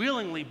 He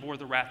willingly bore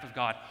the wrath of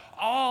God.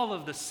 All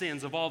of the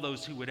sins of all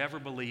those who would ever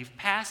believe,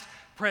 past,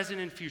 present,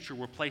 and future,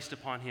 were placed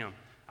upon him.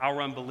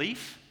 Our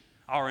unbelief,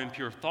 our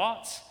impure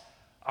thoughts,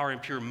 our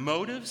impure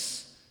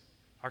motives,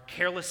 our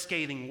careless,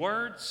 scathing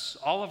words,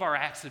 all of our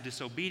acts of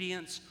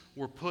disobedience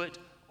were put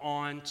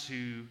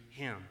onto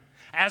him.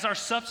 As our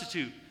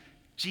substitute,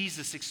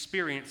 Jesus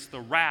experienced the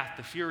wrath,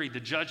 the fury,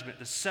 the judgment,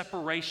 the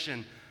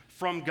separation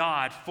from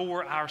God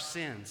for our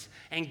sins.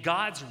 And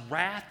God's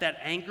wrath, that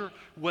anger,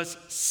 was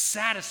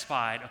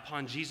satisfied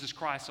upon Jesus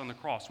Christ on the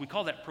cross. We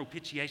call that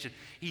propitiation.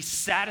 He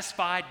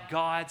satisfied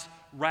God's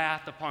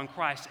wrath upon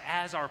Christ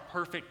as our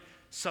perfect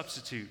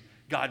substitute.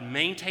 God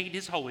maintained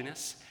his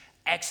holiness,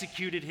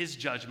 executed his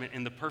judgment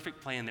in the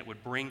perfect plan that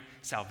would bring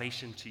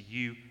salvation to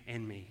you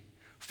and me.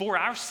 For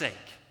our sake,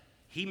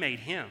 he made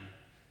him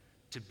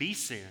to be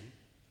sin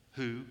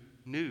who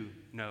knew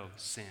no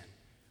sin.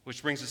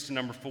 Which brings us to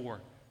number 4,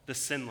 the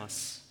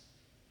sinless.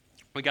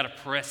 We got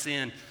to press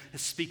in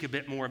and speak a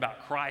bit more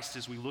about Christ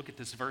as we look at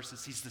this verse,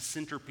 as he's the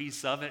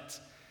centerpiece of it.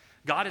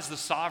 God is the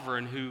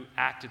sovereign who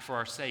acted for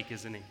our sake,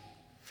 isn't he?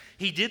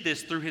 He did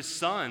this through his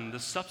son, the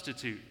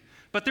substitute.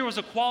 But there was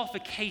a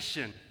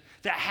qualification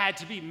that had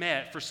to be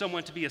met for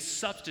someone to be a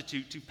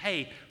substitute to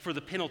pay for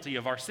the penalty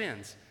of our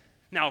sins.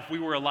 Now, if we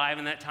were alive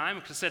in that time,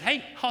 we could have said,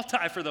 hey, I'll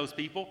die for those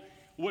people.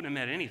 Wouldn't have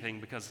meant anything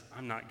because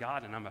I'm not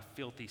God and I'm a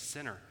filthy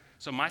sinner.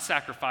 So my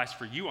sacrifice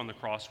for you on the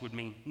cross would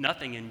mean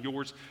nothing, and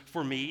yours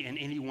for me and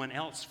anyone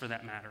else for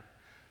that matter.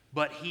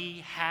 But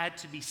he had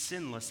to be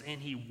sinless,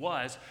 and he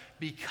was,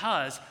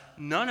 because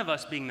none of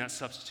us being that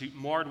substitute,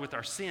 marred with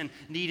our sin,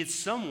 needed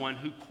someone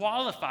who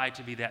qualified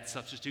to be that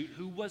substitute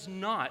who was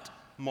not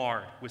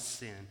marred with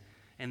sin,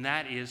 and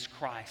that is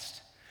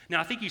Christ. Now,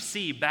 I think you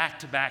see back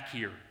to back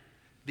here,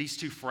 these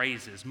two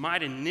phrases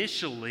might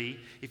initially,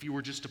 if you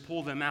were just to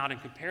pull them out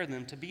and compare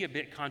them, to be a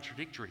bit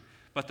contradictory,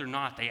 but they're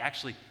not. They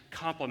actually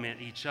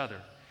complement each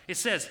other. It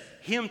says,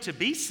 him to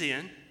be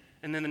sin,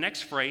 and then the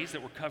next phrase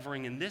that we're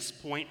covering in this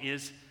point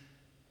is,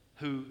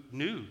 who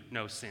knew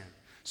no sin.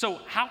 So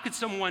how could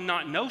someone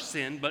not know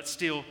sin but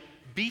still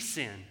be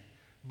sin?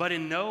 But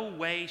in no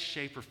way,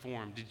 shape, or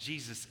form did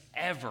Jesus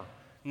ever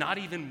not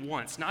even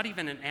once, not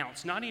even an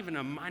ounce, not even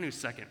a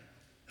minusecond,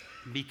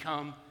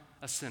 become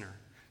a sinner.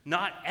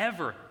 Not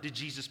ever did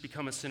Jesus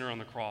become a sinner on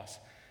the cross.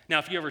 Now,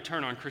 if you ever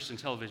turn on Christian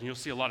television, you'll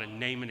see a lot of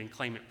name it and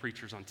claim it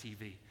preachers on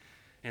TV.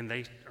 And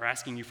they are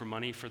asking you for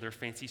money for their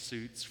fancy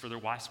suits, for their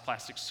wife's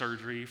plastic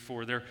surgery,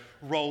 for their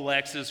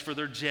Rolexes, for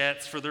their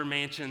jets, for their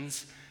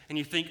mansions. And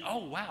you think,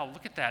 oh, wow,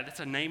 look at that. That's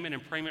a name it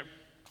and claim it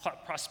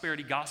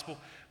prosperity gospel.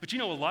 But you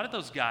know, a lot of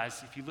those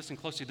guys, if you listen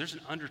closely, there's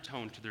an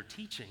undertone to their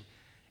teaching.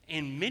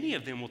 And many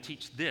of them will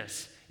teach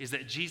this, is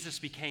that Jesus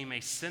became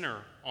a sinner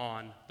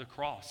on the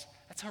cross.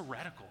 That's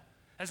heretical.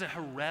 That's a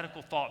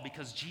heretical thought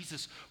because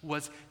Jesus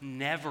was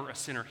never a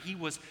sinner. He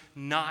was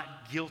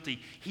not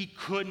guilty. He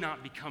could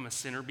not become a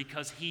sinner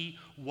because he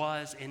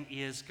was and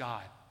is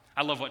God.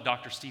 I love what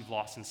Dr. Steve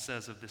Lawson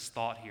says of this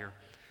thought here.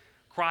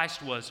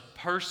 Christ was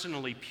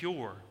personally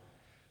pure,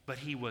 but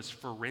he was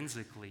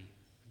forensically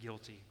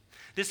guilty.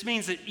 This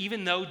means that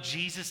even though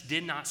Jesus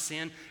did not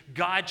sin,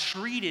 God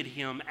treated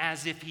him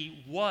as if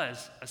he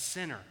was a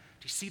sinner.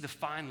 Do you see the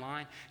fine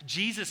line?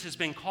 Jesus has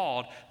been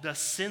called the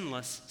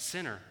sinless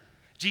sinner.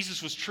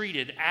 Jesus was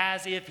treated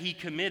as if he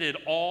committed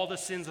all the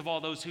sins of all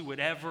those who would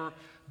ever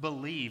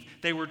believe.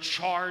 They were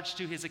charged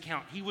to his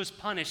account. He was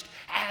punished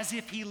as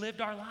if he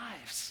lived our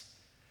lives.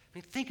 I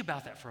mean, think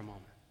about that for a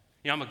moment.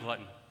 You know, I'm a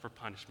glutton for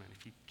punishment,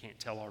 if you can't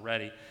tell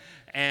already.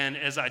 And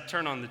as I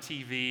turn on the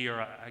TV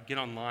or I get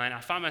online, I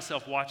find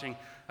myself watching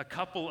a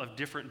couple of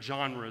different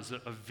genres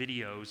of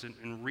videos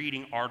and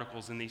reading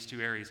articles in these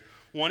two areas.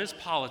 One is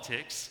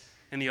politics,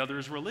 and the other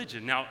is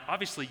religion. Now,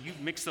 obviously, you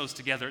mix those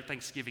together at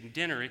Thanksgiving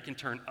dinner, it can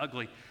turn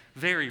ugly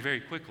very,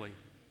 very quickly.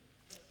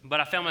 But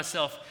I found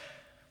myself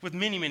with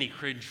many, many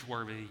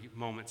cringe-worthy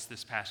moments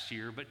this past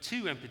year, but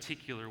two in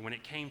particular when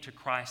it came to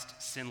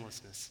Christ's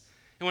sinlessness.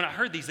 And when I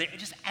heard these, it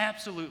just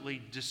absolutely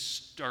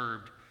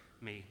disturbed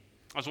me.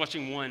 I was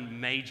watching one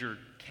major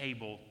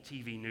cable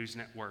TV news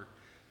network,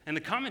 and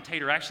the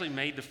commentator actually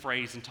made the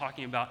phrase in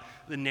talking about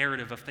the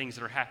narrative of things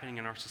that are happening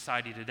in our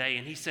society today,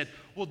 and he said,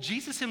 well,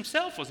 Jesus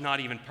himself was not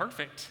even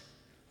perfect.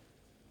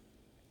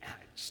 And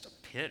just a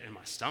pit in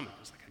my stomach. It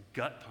was like a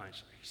gut punch.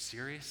 Are you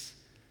serious?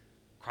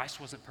 Christ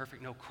wasn't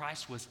perfect? No,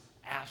 Christ was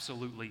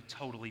absolutely,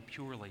 totally,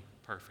 purely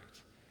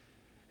perfect.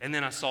 And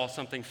then I saw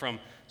something from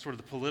sort of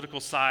the political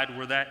side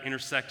where that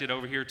intersected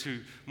over here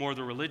to more of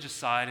the religious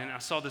side. And I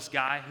saw this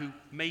guy who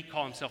may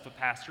call himself a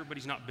pastor, but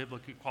he's not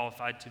biblically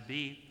qualified to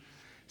be,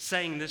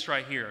 saying this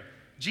right here.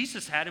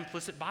 Jesus had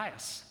implicit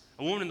bias.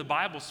 A woman in the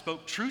Bible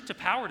spoke truth to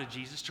power to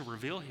Jesus to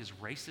reveal his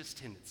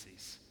racist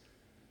tendencies.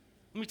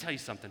 Let me tell you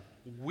something.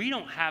 We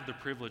don't have the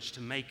privilege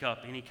to make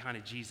up any kind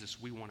of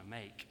Jesus we want to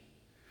make.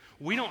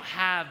 We don't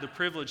have the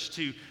privilege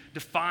to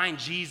define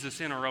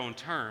Jesus in our own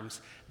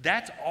terms.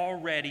 That's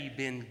already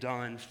been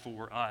done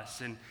for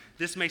us. And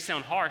this may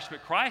sound harsh,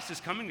 but Christ is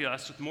coming to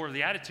us with more of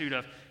the attitude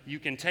of, you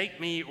can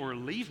take me or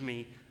leave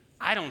me.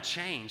 I don't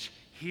change.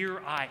 Here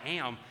I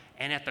am.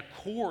 And at the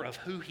core of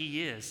who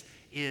he is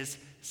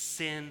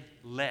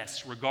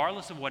sinless,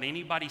 regardless of what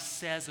anybody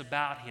says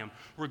about him,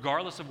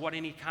 regardless of what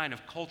any kind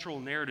of cultural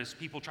narratives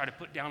people try to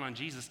put down on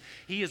Jesus.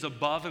 He is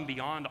above and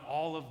beyond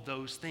all of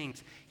those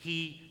things.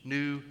 He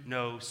knew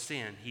no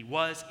sin. He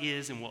was,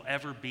 is, and will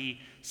ever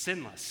be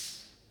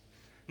sinless.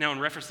 Now, in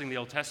referencing the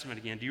Old Testament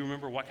again, do you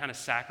remember what kind of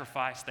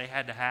sacrifice they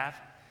had to have?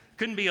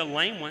 Couldn't be a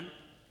lame one.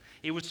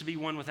 It was to be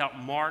one without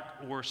mark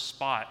or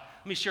spot.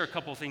 Let me share a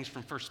couple of things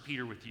from 1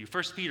 Peter with you.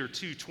 1 Peter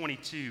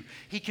 2:22,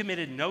 he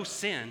committed no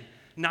sin,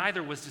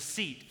 neither was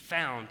deceit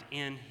found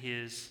in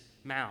his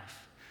mouth.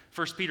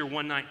 1 Peter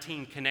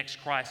 1:19 connects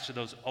Christ to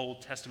those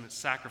Old Testament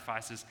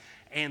sacrifices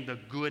and the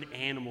good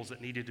animals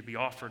that needed to be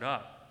offered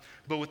up.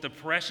 But with the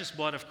precious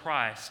blood of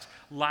Christ,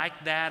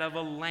 like that of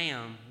a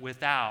lamb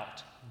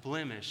without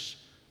blemish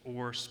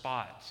or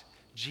spot,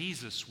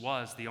 Jesus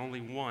was the only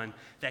one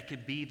that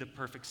could be the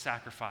perfect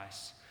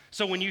sacrifice.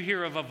 So when you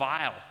hear of a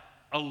vile,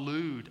 a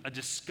lewd, a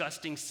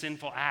disgusting,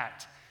 sinful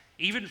act,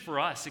 even for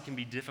us, it can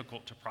be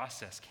difficult to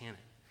process, can it?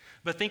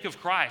 But think of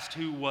Christ,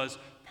 who was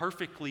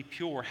perfectly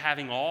pure,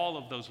 having all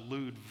of those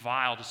lewd,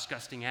 vile,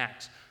 disgusting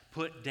acts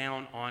put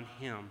down on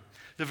him.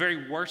 The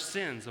very worst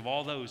sins of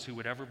all those who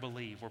would ever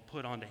believe were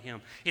put onto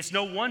him. It's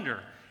no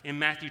wonder in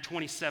Matthew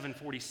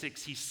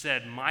 27:46, he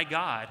said, my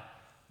God,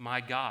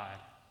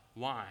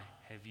 why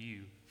have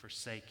you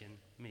forsaken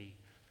me?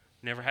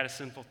 Never had a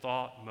sinful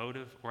thought,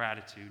 motive, or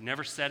attitude.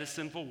 Never said a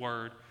sinful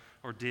word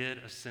or did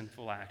a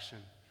sinful action.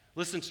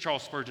 Listen to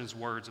Charles Spurgeon's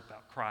words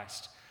about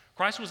Christ.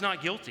 Christ was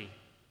not guilty.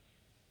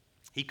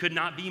 He could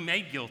not be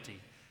made guilty,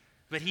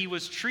 but he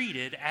was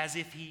treated as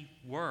if he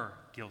were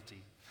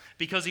guilty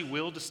because he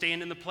willed to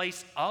stand in the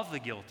place of the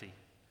guilty.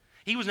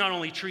 He was not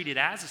only treated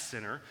as a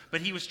sinner,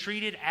 but he was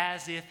treated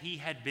as if he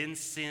had been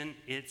sin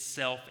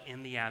itself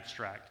in the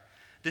abstract.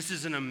 This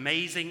is an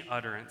amazing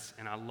utterance,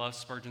 and I love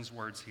Spurgeon's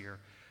words here.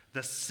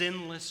 The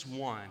sinless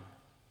one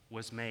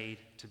was made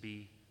to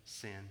be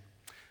sin.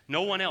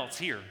 No one else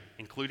here,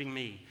 including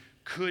me,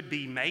 could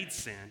be made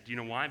sin. Do you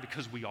know why?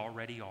 Because we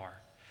already are.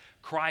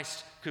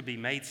 Christ could be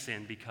made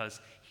sin because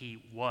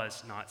he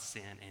was not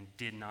sin and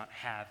did not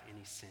have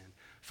any sin.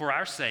 For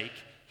our sake,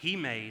 he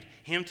made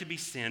him to be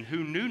sin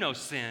who knew no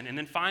sin. And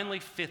then finally,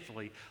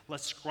 fifthly,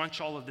 let's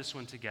scrunch all of this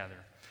one together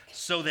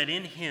so that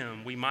in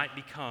him we might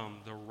become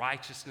the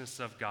righteousness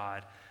of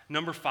God.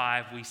 Number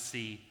 5, we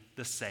see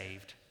the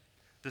saved.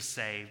 The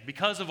saved.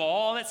 Because of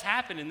all that's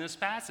happened in this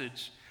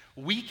passage,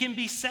 we can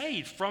be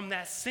saved from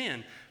that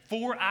sin.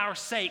 For our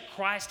sake,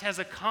 Christ has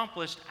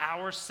accomplished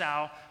our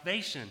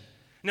salvation.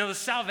 Now, the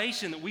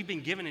salvation that we've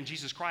been given in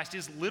Jesus Christ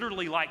is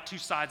literally like two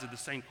sides of the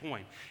same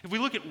coin. If we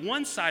look at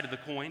one side of the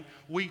coin,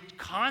 we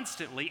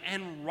constantly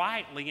and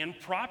rightly and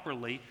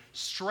properly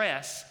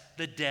stress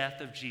the death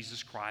of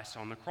Jesus Christ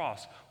on the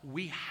cross.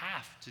 We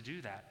have to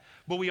do that.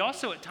 But we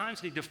also at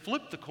times need to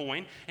flip the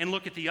coin and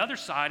look at the other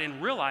side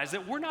and realize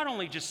that we're not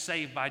only just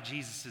saved by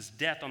Jesus'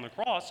 death on the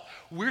cross,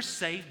 we're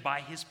saved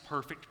by his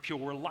perfect,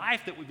 pure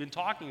life that we've been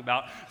talking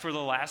about for the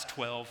last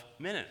 12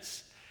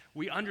 minutes.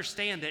 We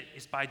understand that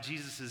it's by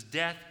Jesus'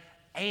 death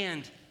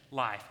and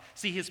life.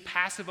 See, his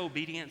passive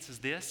obedience is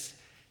this.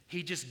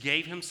 He just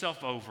gave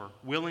himself over,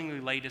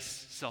 willingly laid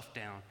himself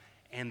down,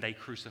 and they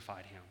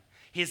crucified him.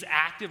 His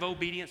active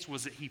obedience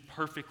was that he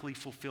perfectly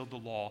fulfilled the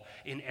law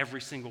in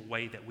every single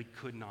way that we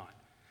could not.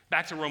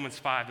 Back to Romans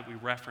 5 that we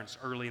referenced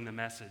early in the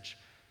message.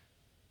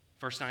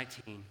 Verse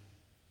 19,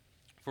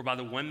 for by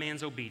the one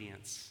man's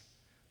obedience,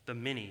 the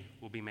many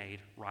will be made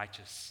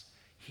righteous.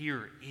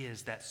 Here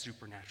is that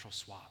supernatural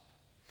swap.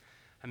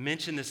 I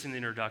mentioned this in the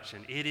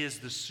introduction. It is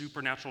the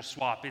supernatural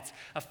swap. It's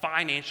a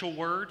financial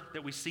word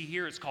that we see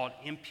here. It's called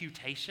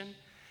imputation.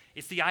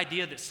 It's the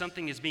idea that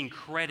something is being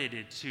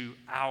credited to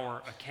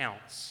our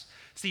accounts.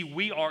 See,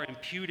 we are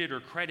imputed or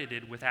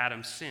credited with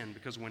Adam's sin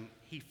because when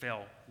he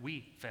fell,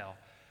 we fell.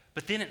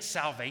 But then at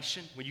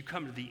salvation, when you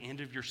come to the end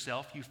of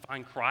yourself, you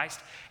find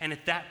Christ. And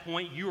at that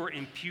point, you are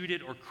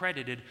imputed or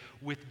credited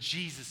with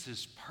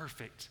Jesus'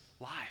 perfect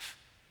life.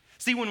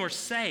 See, when we're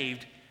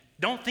saved,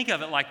 don't think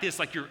of it like this,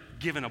 like you're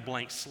given a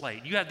blank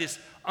slate. You have this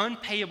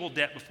unpayable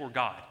debt before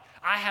God.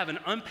 I have an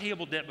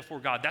unpayable debt before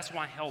God. That's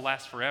why hell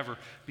lasts forever,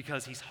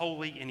 because he's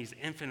holy and he's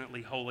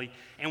infinitely holy,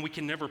 and we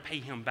can never pay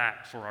him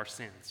back for our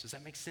sins. Does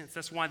that make sense?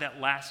 That's why that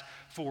lasts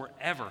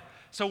forever.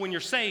 So when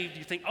you're saved,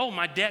 you think, oh,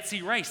 my debt's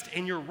erased.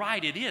 And you're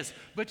right, it is.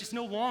 But it's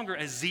no longer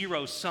a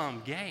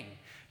zero-sum game.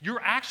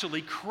 You're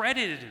actually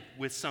credited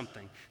with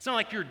something. It's not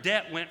like your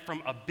debt went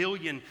from $1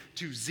 billion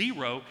to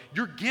 0.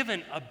 You're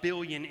given $1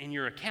 billion in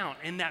your account,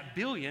 and that $1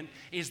 billion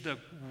is the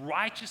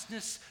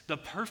righteousness, the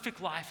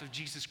perfect life of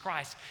Jesus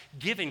Christ,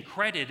 given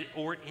credit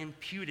or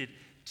imputed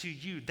to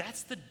you.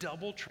 That's the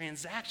double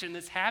transaction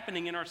that's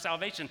happening in our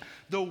salvation.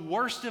 The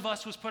worst of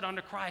us was put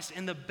onto Christ,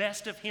 and the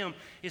best of him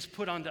is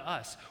put onto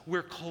us.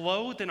 We're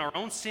clothed in our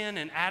own sin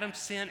and Adam's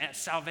sin. At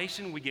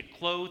salvation, we get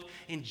clothed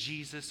in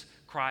Jesus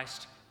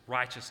Christ's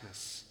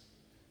righteousness.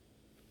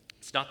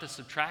 It's not the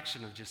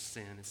subtraction of just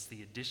sin, it's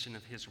the addition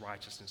of his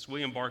righteousness.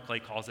 William Barclay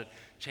calls it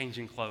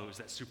changing clothes,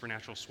 that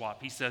supernatural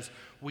swap. He says,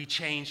 we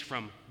change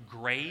from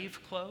grave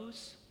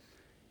clothes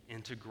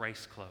into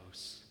grace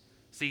clothes.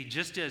 See,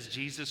 just as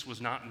Jesus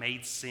was not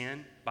made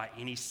sin by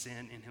any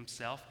sin in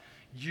himself,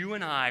 you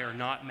and I are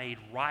not made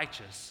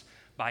righteous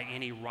by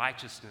any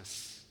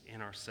righteousness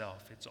in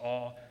ourselves. It's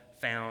all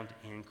found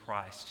in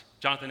Christ.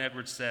 Jonathan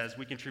Edwards says,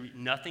 we contribute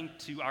nothing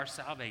to our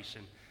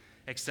salvation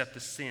except the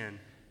sin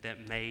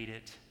that made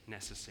it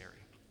necessary.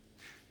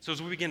 So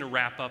as we begin to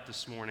wrap up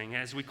this morning,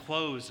 as we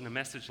close in a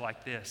message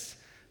like this,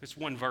 it's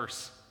one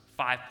verse,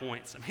 5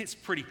 points. I mean, it's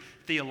pretty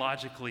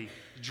theologically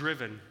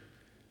driven,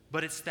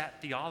 but it's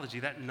that theology,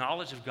 that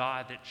knowledge of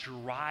God that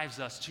drives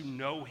us to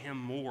know him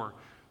more,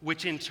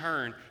 which in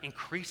turn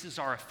increases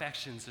our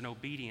affections and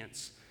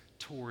obedience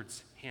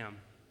towards him.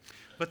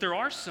 But there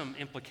are some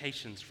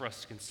implications for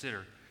us to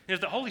consider. And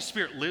if the Holy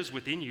Spirit lives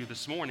within you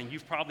this morning,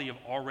 you've probably have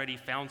already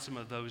found some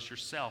of those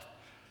yourself.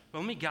 But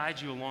let me guide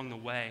you along the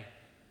way.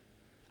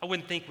 I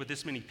wouldn't think with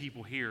this many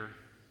people here,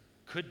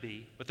 could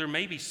be, but there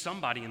may be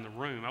somebody in the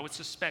room. I would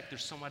suspect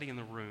there's somebody in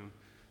the room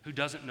who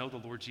doesn't know the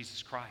Lord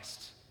Jesus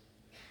Christ.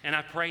 And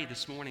I pray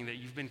this morning that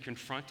you've been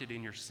confronted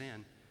in your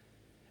sin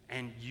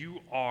and you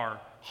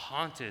are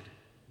haunted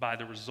by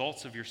the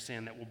results of your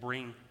sin that will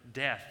bring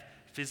death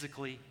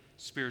physically,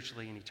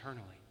 spiritually, and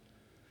eternally.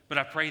 But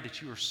I pray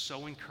that you are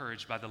so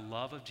encouraged by the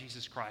love of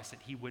Jesus Christ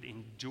that he would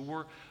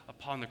endure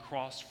upon the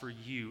cross for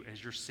you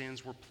as your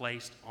sins were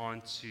placed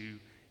onto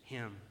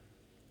him.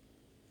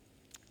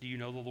 Do you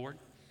know the Lord?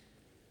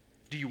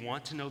 Do you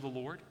want to know the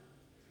Lord?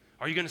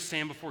 Are you going to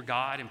stand before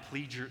God and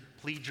plead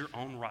your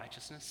own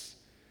righteousness?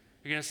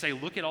 You're going to say,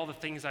 look at all the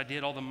things I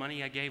did, all the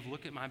money I gave,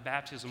 look at my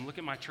baptism, look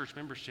at my church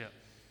membership.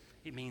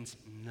 It means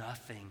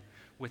nothing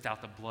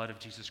without the blood of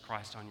Jesus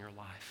Christ on your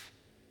life.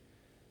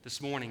 This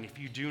morning, if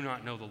you do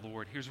not know the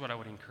Lord, here's what I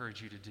would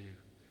encourage you to do.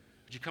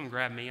 Would you come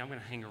grab me? I'm going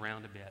to hang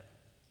around a bit.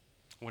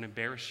 I won't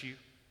embarrass you.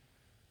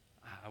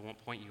 I won't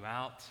point you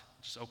out.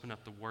 Just open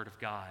up the Word of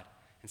God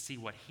and see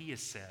what he has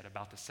said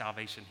about the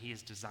salvation he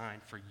has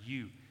designed for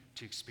you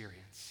to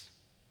experience.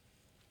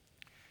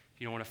 If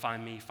you don't want to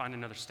find me, find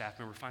another staff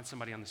member, find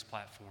somebody on this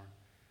platform.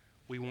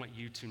 We want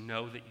you to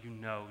know that you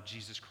know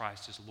Jesus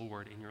Christ is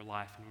Lord in your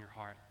life and in your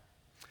heart.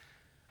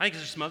 I think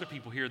there's some other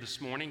people here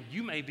this morning.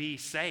 You may be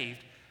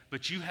saved,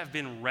 but you have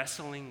been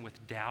wrestling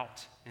with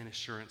doubt and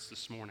assurance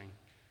this morning.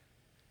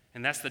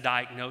 And that's the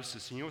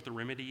diagnosis. And you know what the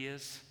remedy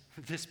is?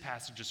 This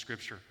passage of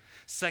Scripture,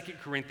 2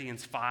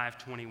 Corinthians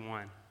 5:21.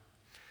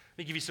 Let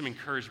me give you some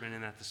encouragement in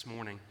that this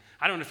morning.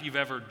 I don't know if you've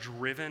ever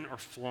driven or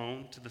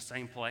flown to the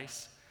same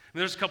place. I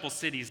mean, there's a couple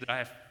cities that I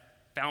have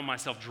found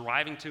myself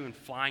driving to and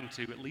flying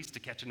to, at least to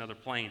catch another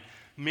plane,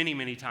 many,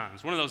 many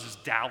times. One of those is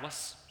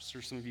Dallas. I'm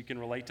sure some of you can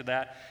relate to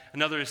that.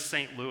 Another is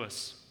St.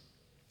 Louis.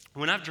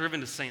 When I've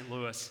driven to St.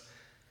 Louis,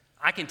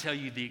 I can tell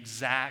you the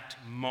exact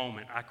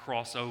moment I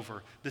cross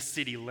over the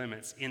city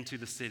limits into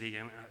the city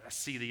and I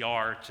see the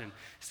arch and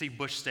see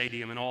Busch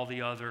Stadium and all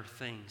the other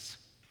things.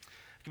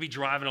 I could be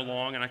driving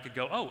along and I could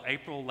go, oh,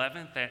 April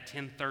 11th at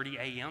 10:30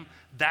 a.m.,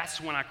 that's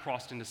when I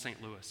crossed into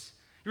St. Louis.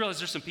 You realize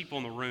there's some people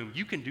in the room,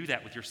 you can do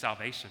that with your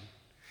salvation.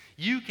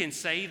 You can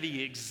say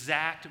the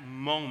exact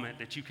moment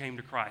that you came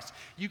to Christ.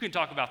 You can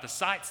talk about the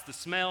sights, the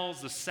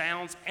smells, the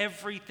sounds,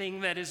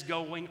 everything that is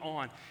going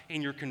on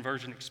in your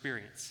conversion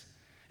experience.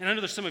 And I know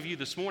there's some of you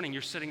this morning,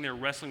 you're sitting there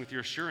wrestling with your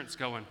assurance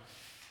going,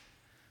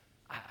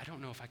 I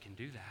don't know if I can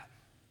do that.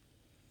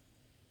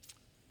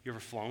 You ever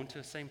flown to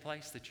the same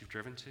place that you've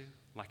driven to,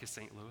 like a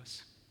St.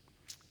 Louis?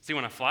 See,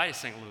 when I fly to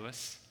St.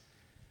 Louis,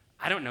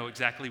 I don't know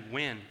exactly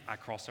when I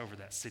cross over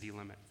that city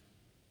limit.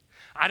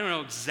 I don't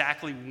know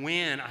exactly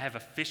when I have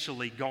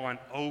officially gone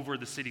over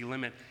the city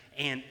limit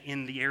and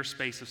in the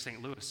airspace of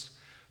St. Louis.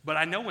 But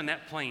I know when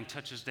that plane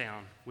touches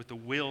down with the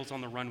wheels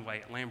on the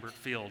runway at Lambert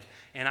Field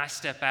and I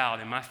step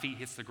out and my feet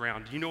hits the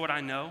ground, do you know what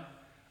I know?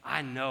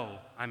 I know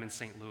I'm in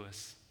St.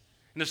 Louis.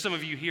 And there's some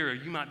of you here,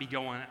 you might be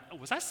going,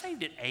 was I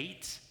saved at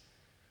 8?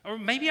 Or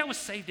maybe I was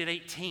saved at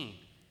 18.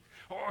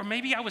 Or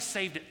maybe I was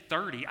saved at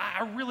 30.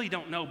 I really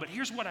don't know. But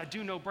here's what I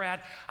do know,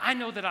 Brad. I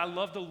know that I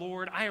love the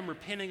Lord. I am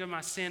repenting of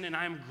my sin, and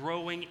I am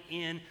growing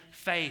in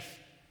faith.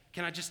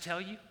 Can I just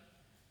tell you?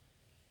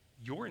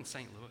 You're in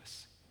St.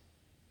 Louis.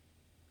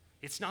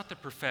 It's not the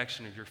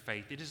perfection of your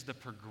faith. It is the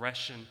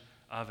progression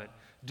of it.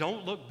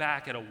 Don't look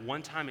back at a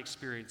one-time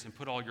experience and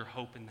put all your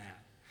hope in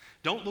that.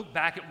 Don't look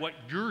back at what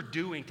you're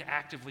doing to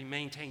actively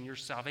maintain your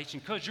salvation,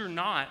 because you're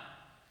not.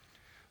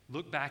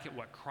 Look back at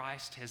what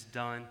Christ has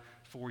done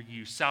for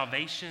you.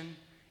 Salvation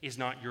is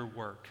not your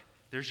work.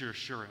 There's your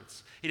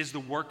assurance. It is the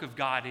work of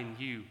God in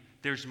you.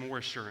 There's more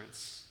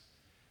assurance.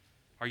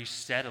 Are you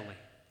steadily,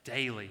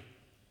 daily,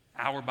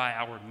 hour by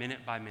hour, minute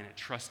by minute,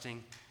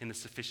 trusting in the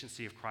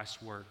sufficiency of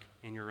Christ's work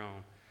in your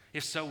own?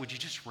 If so, would you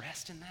just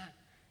rest in that?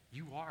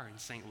 You are in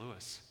St.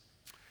 Louis.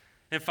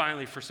 And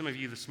finally, for some of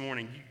you this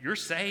morning, you're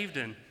saved,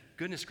 and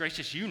goodness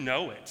gracious, you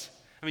know it.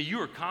 I mean,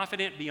 you are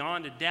confident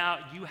beyond a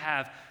doubt. You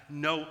have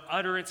no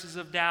utterances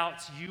of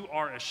doubts. You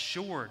are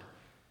assured.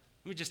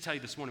 Let me just tell you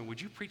this morning, would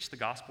you preach the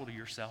gospel to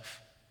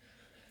yourself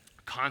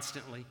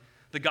constantly?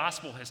 The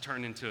gospel has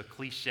turned into a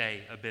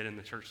cliche a bit in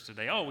the church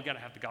today. Oh, we got to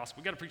have the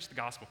gospel. We got to preach the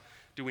gospel.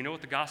 Do we know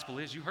what the gospel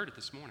is? You heard it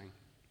this morning.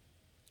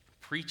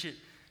 Preach it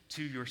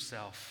to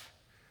yourself.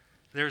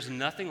 There's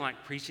nothing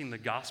like preaching the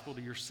gospel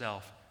to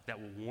yourself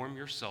that will warm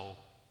your soul,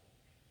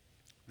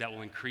 that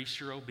will increase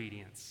your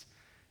obedience,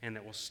 and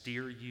that will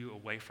steer you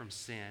away from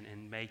sin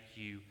and make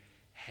you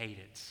hate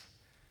it.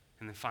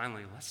 And then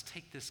finally, let's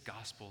take this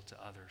gospel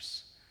to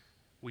others.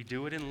 We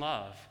do it in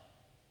love,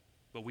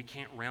 but we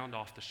can't round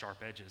off the sharp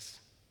edges.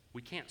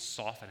 We can't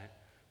soften it.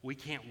 We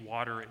can't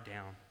water it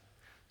down.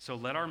 So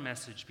let our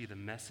message be the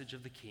message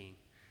of the King,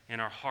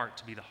 and our heart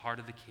to be the heart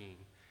of the King,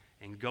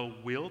 and go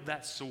wield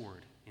that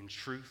sword in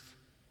truth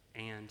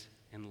and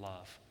in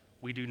love.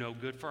 We do no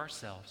good for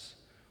ourselves.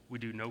 We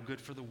do no good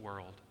for the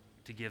world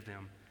to give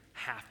them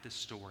half this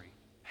story,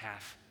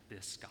 half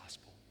this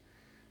gospel.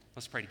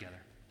 Let's pray together.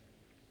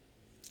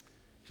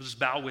 So just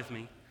bow with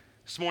me.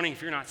 This morning,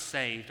 if you're not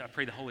saved, I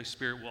pray the Holy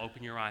Spirit will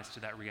open your eyes to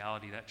that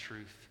reality, that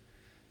truth.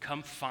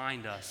 Come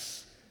find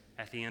us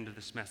at the end of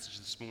this message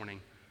this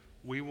morning.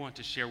 We want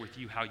to share with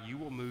you how you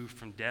will move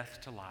from death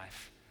to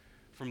life,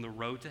 from the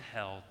road to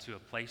hell to a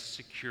place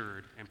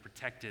secured and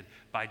protected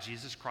by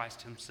Jesus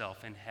Christ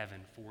himself in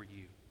heaven for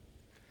you.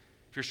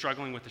 If you're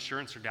struggling with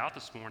assurance or doubt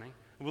this morning,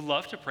 I would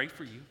love to pray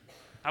for you.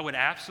 I would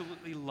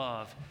absolutely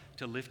love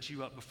to lift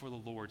you up before the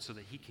Lord so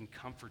that he can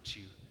comfort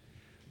you.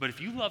 But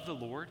if you love the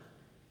Lord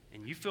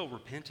and you feel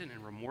repentant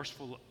and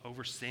remorseful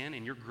over sin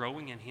and you're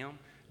growing in him,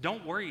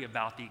 don't worry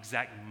about the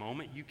exact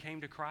moment you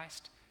came to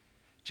Christ.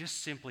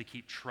 Just simply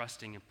keep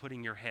trusting and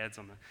putting your hands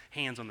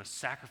on the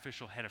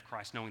sacrificial head of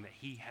Christ, knowing that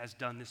he has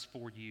done this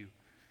for you.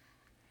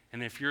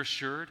 And if you're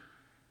assured,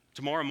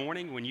 tomorrow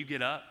morning when you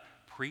get up,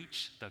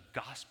 preach the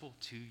gospel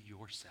to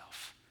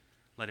yourself.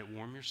 Let it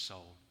warm your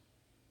soul.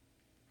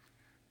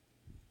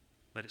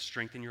 Let it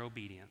strengthen your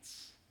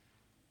obedience.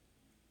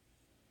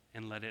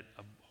 And let it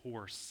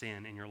abhor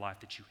sin in your life,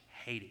 that you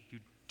hate it. You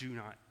do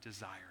not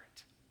desire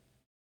it.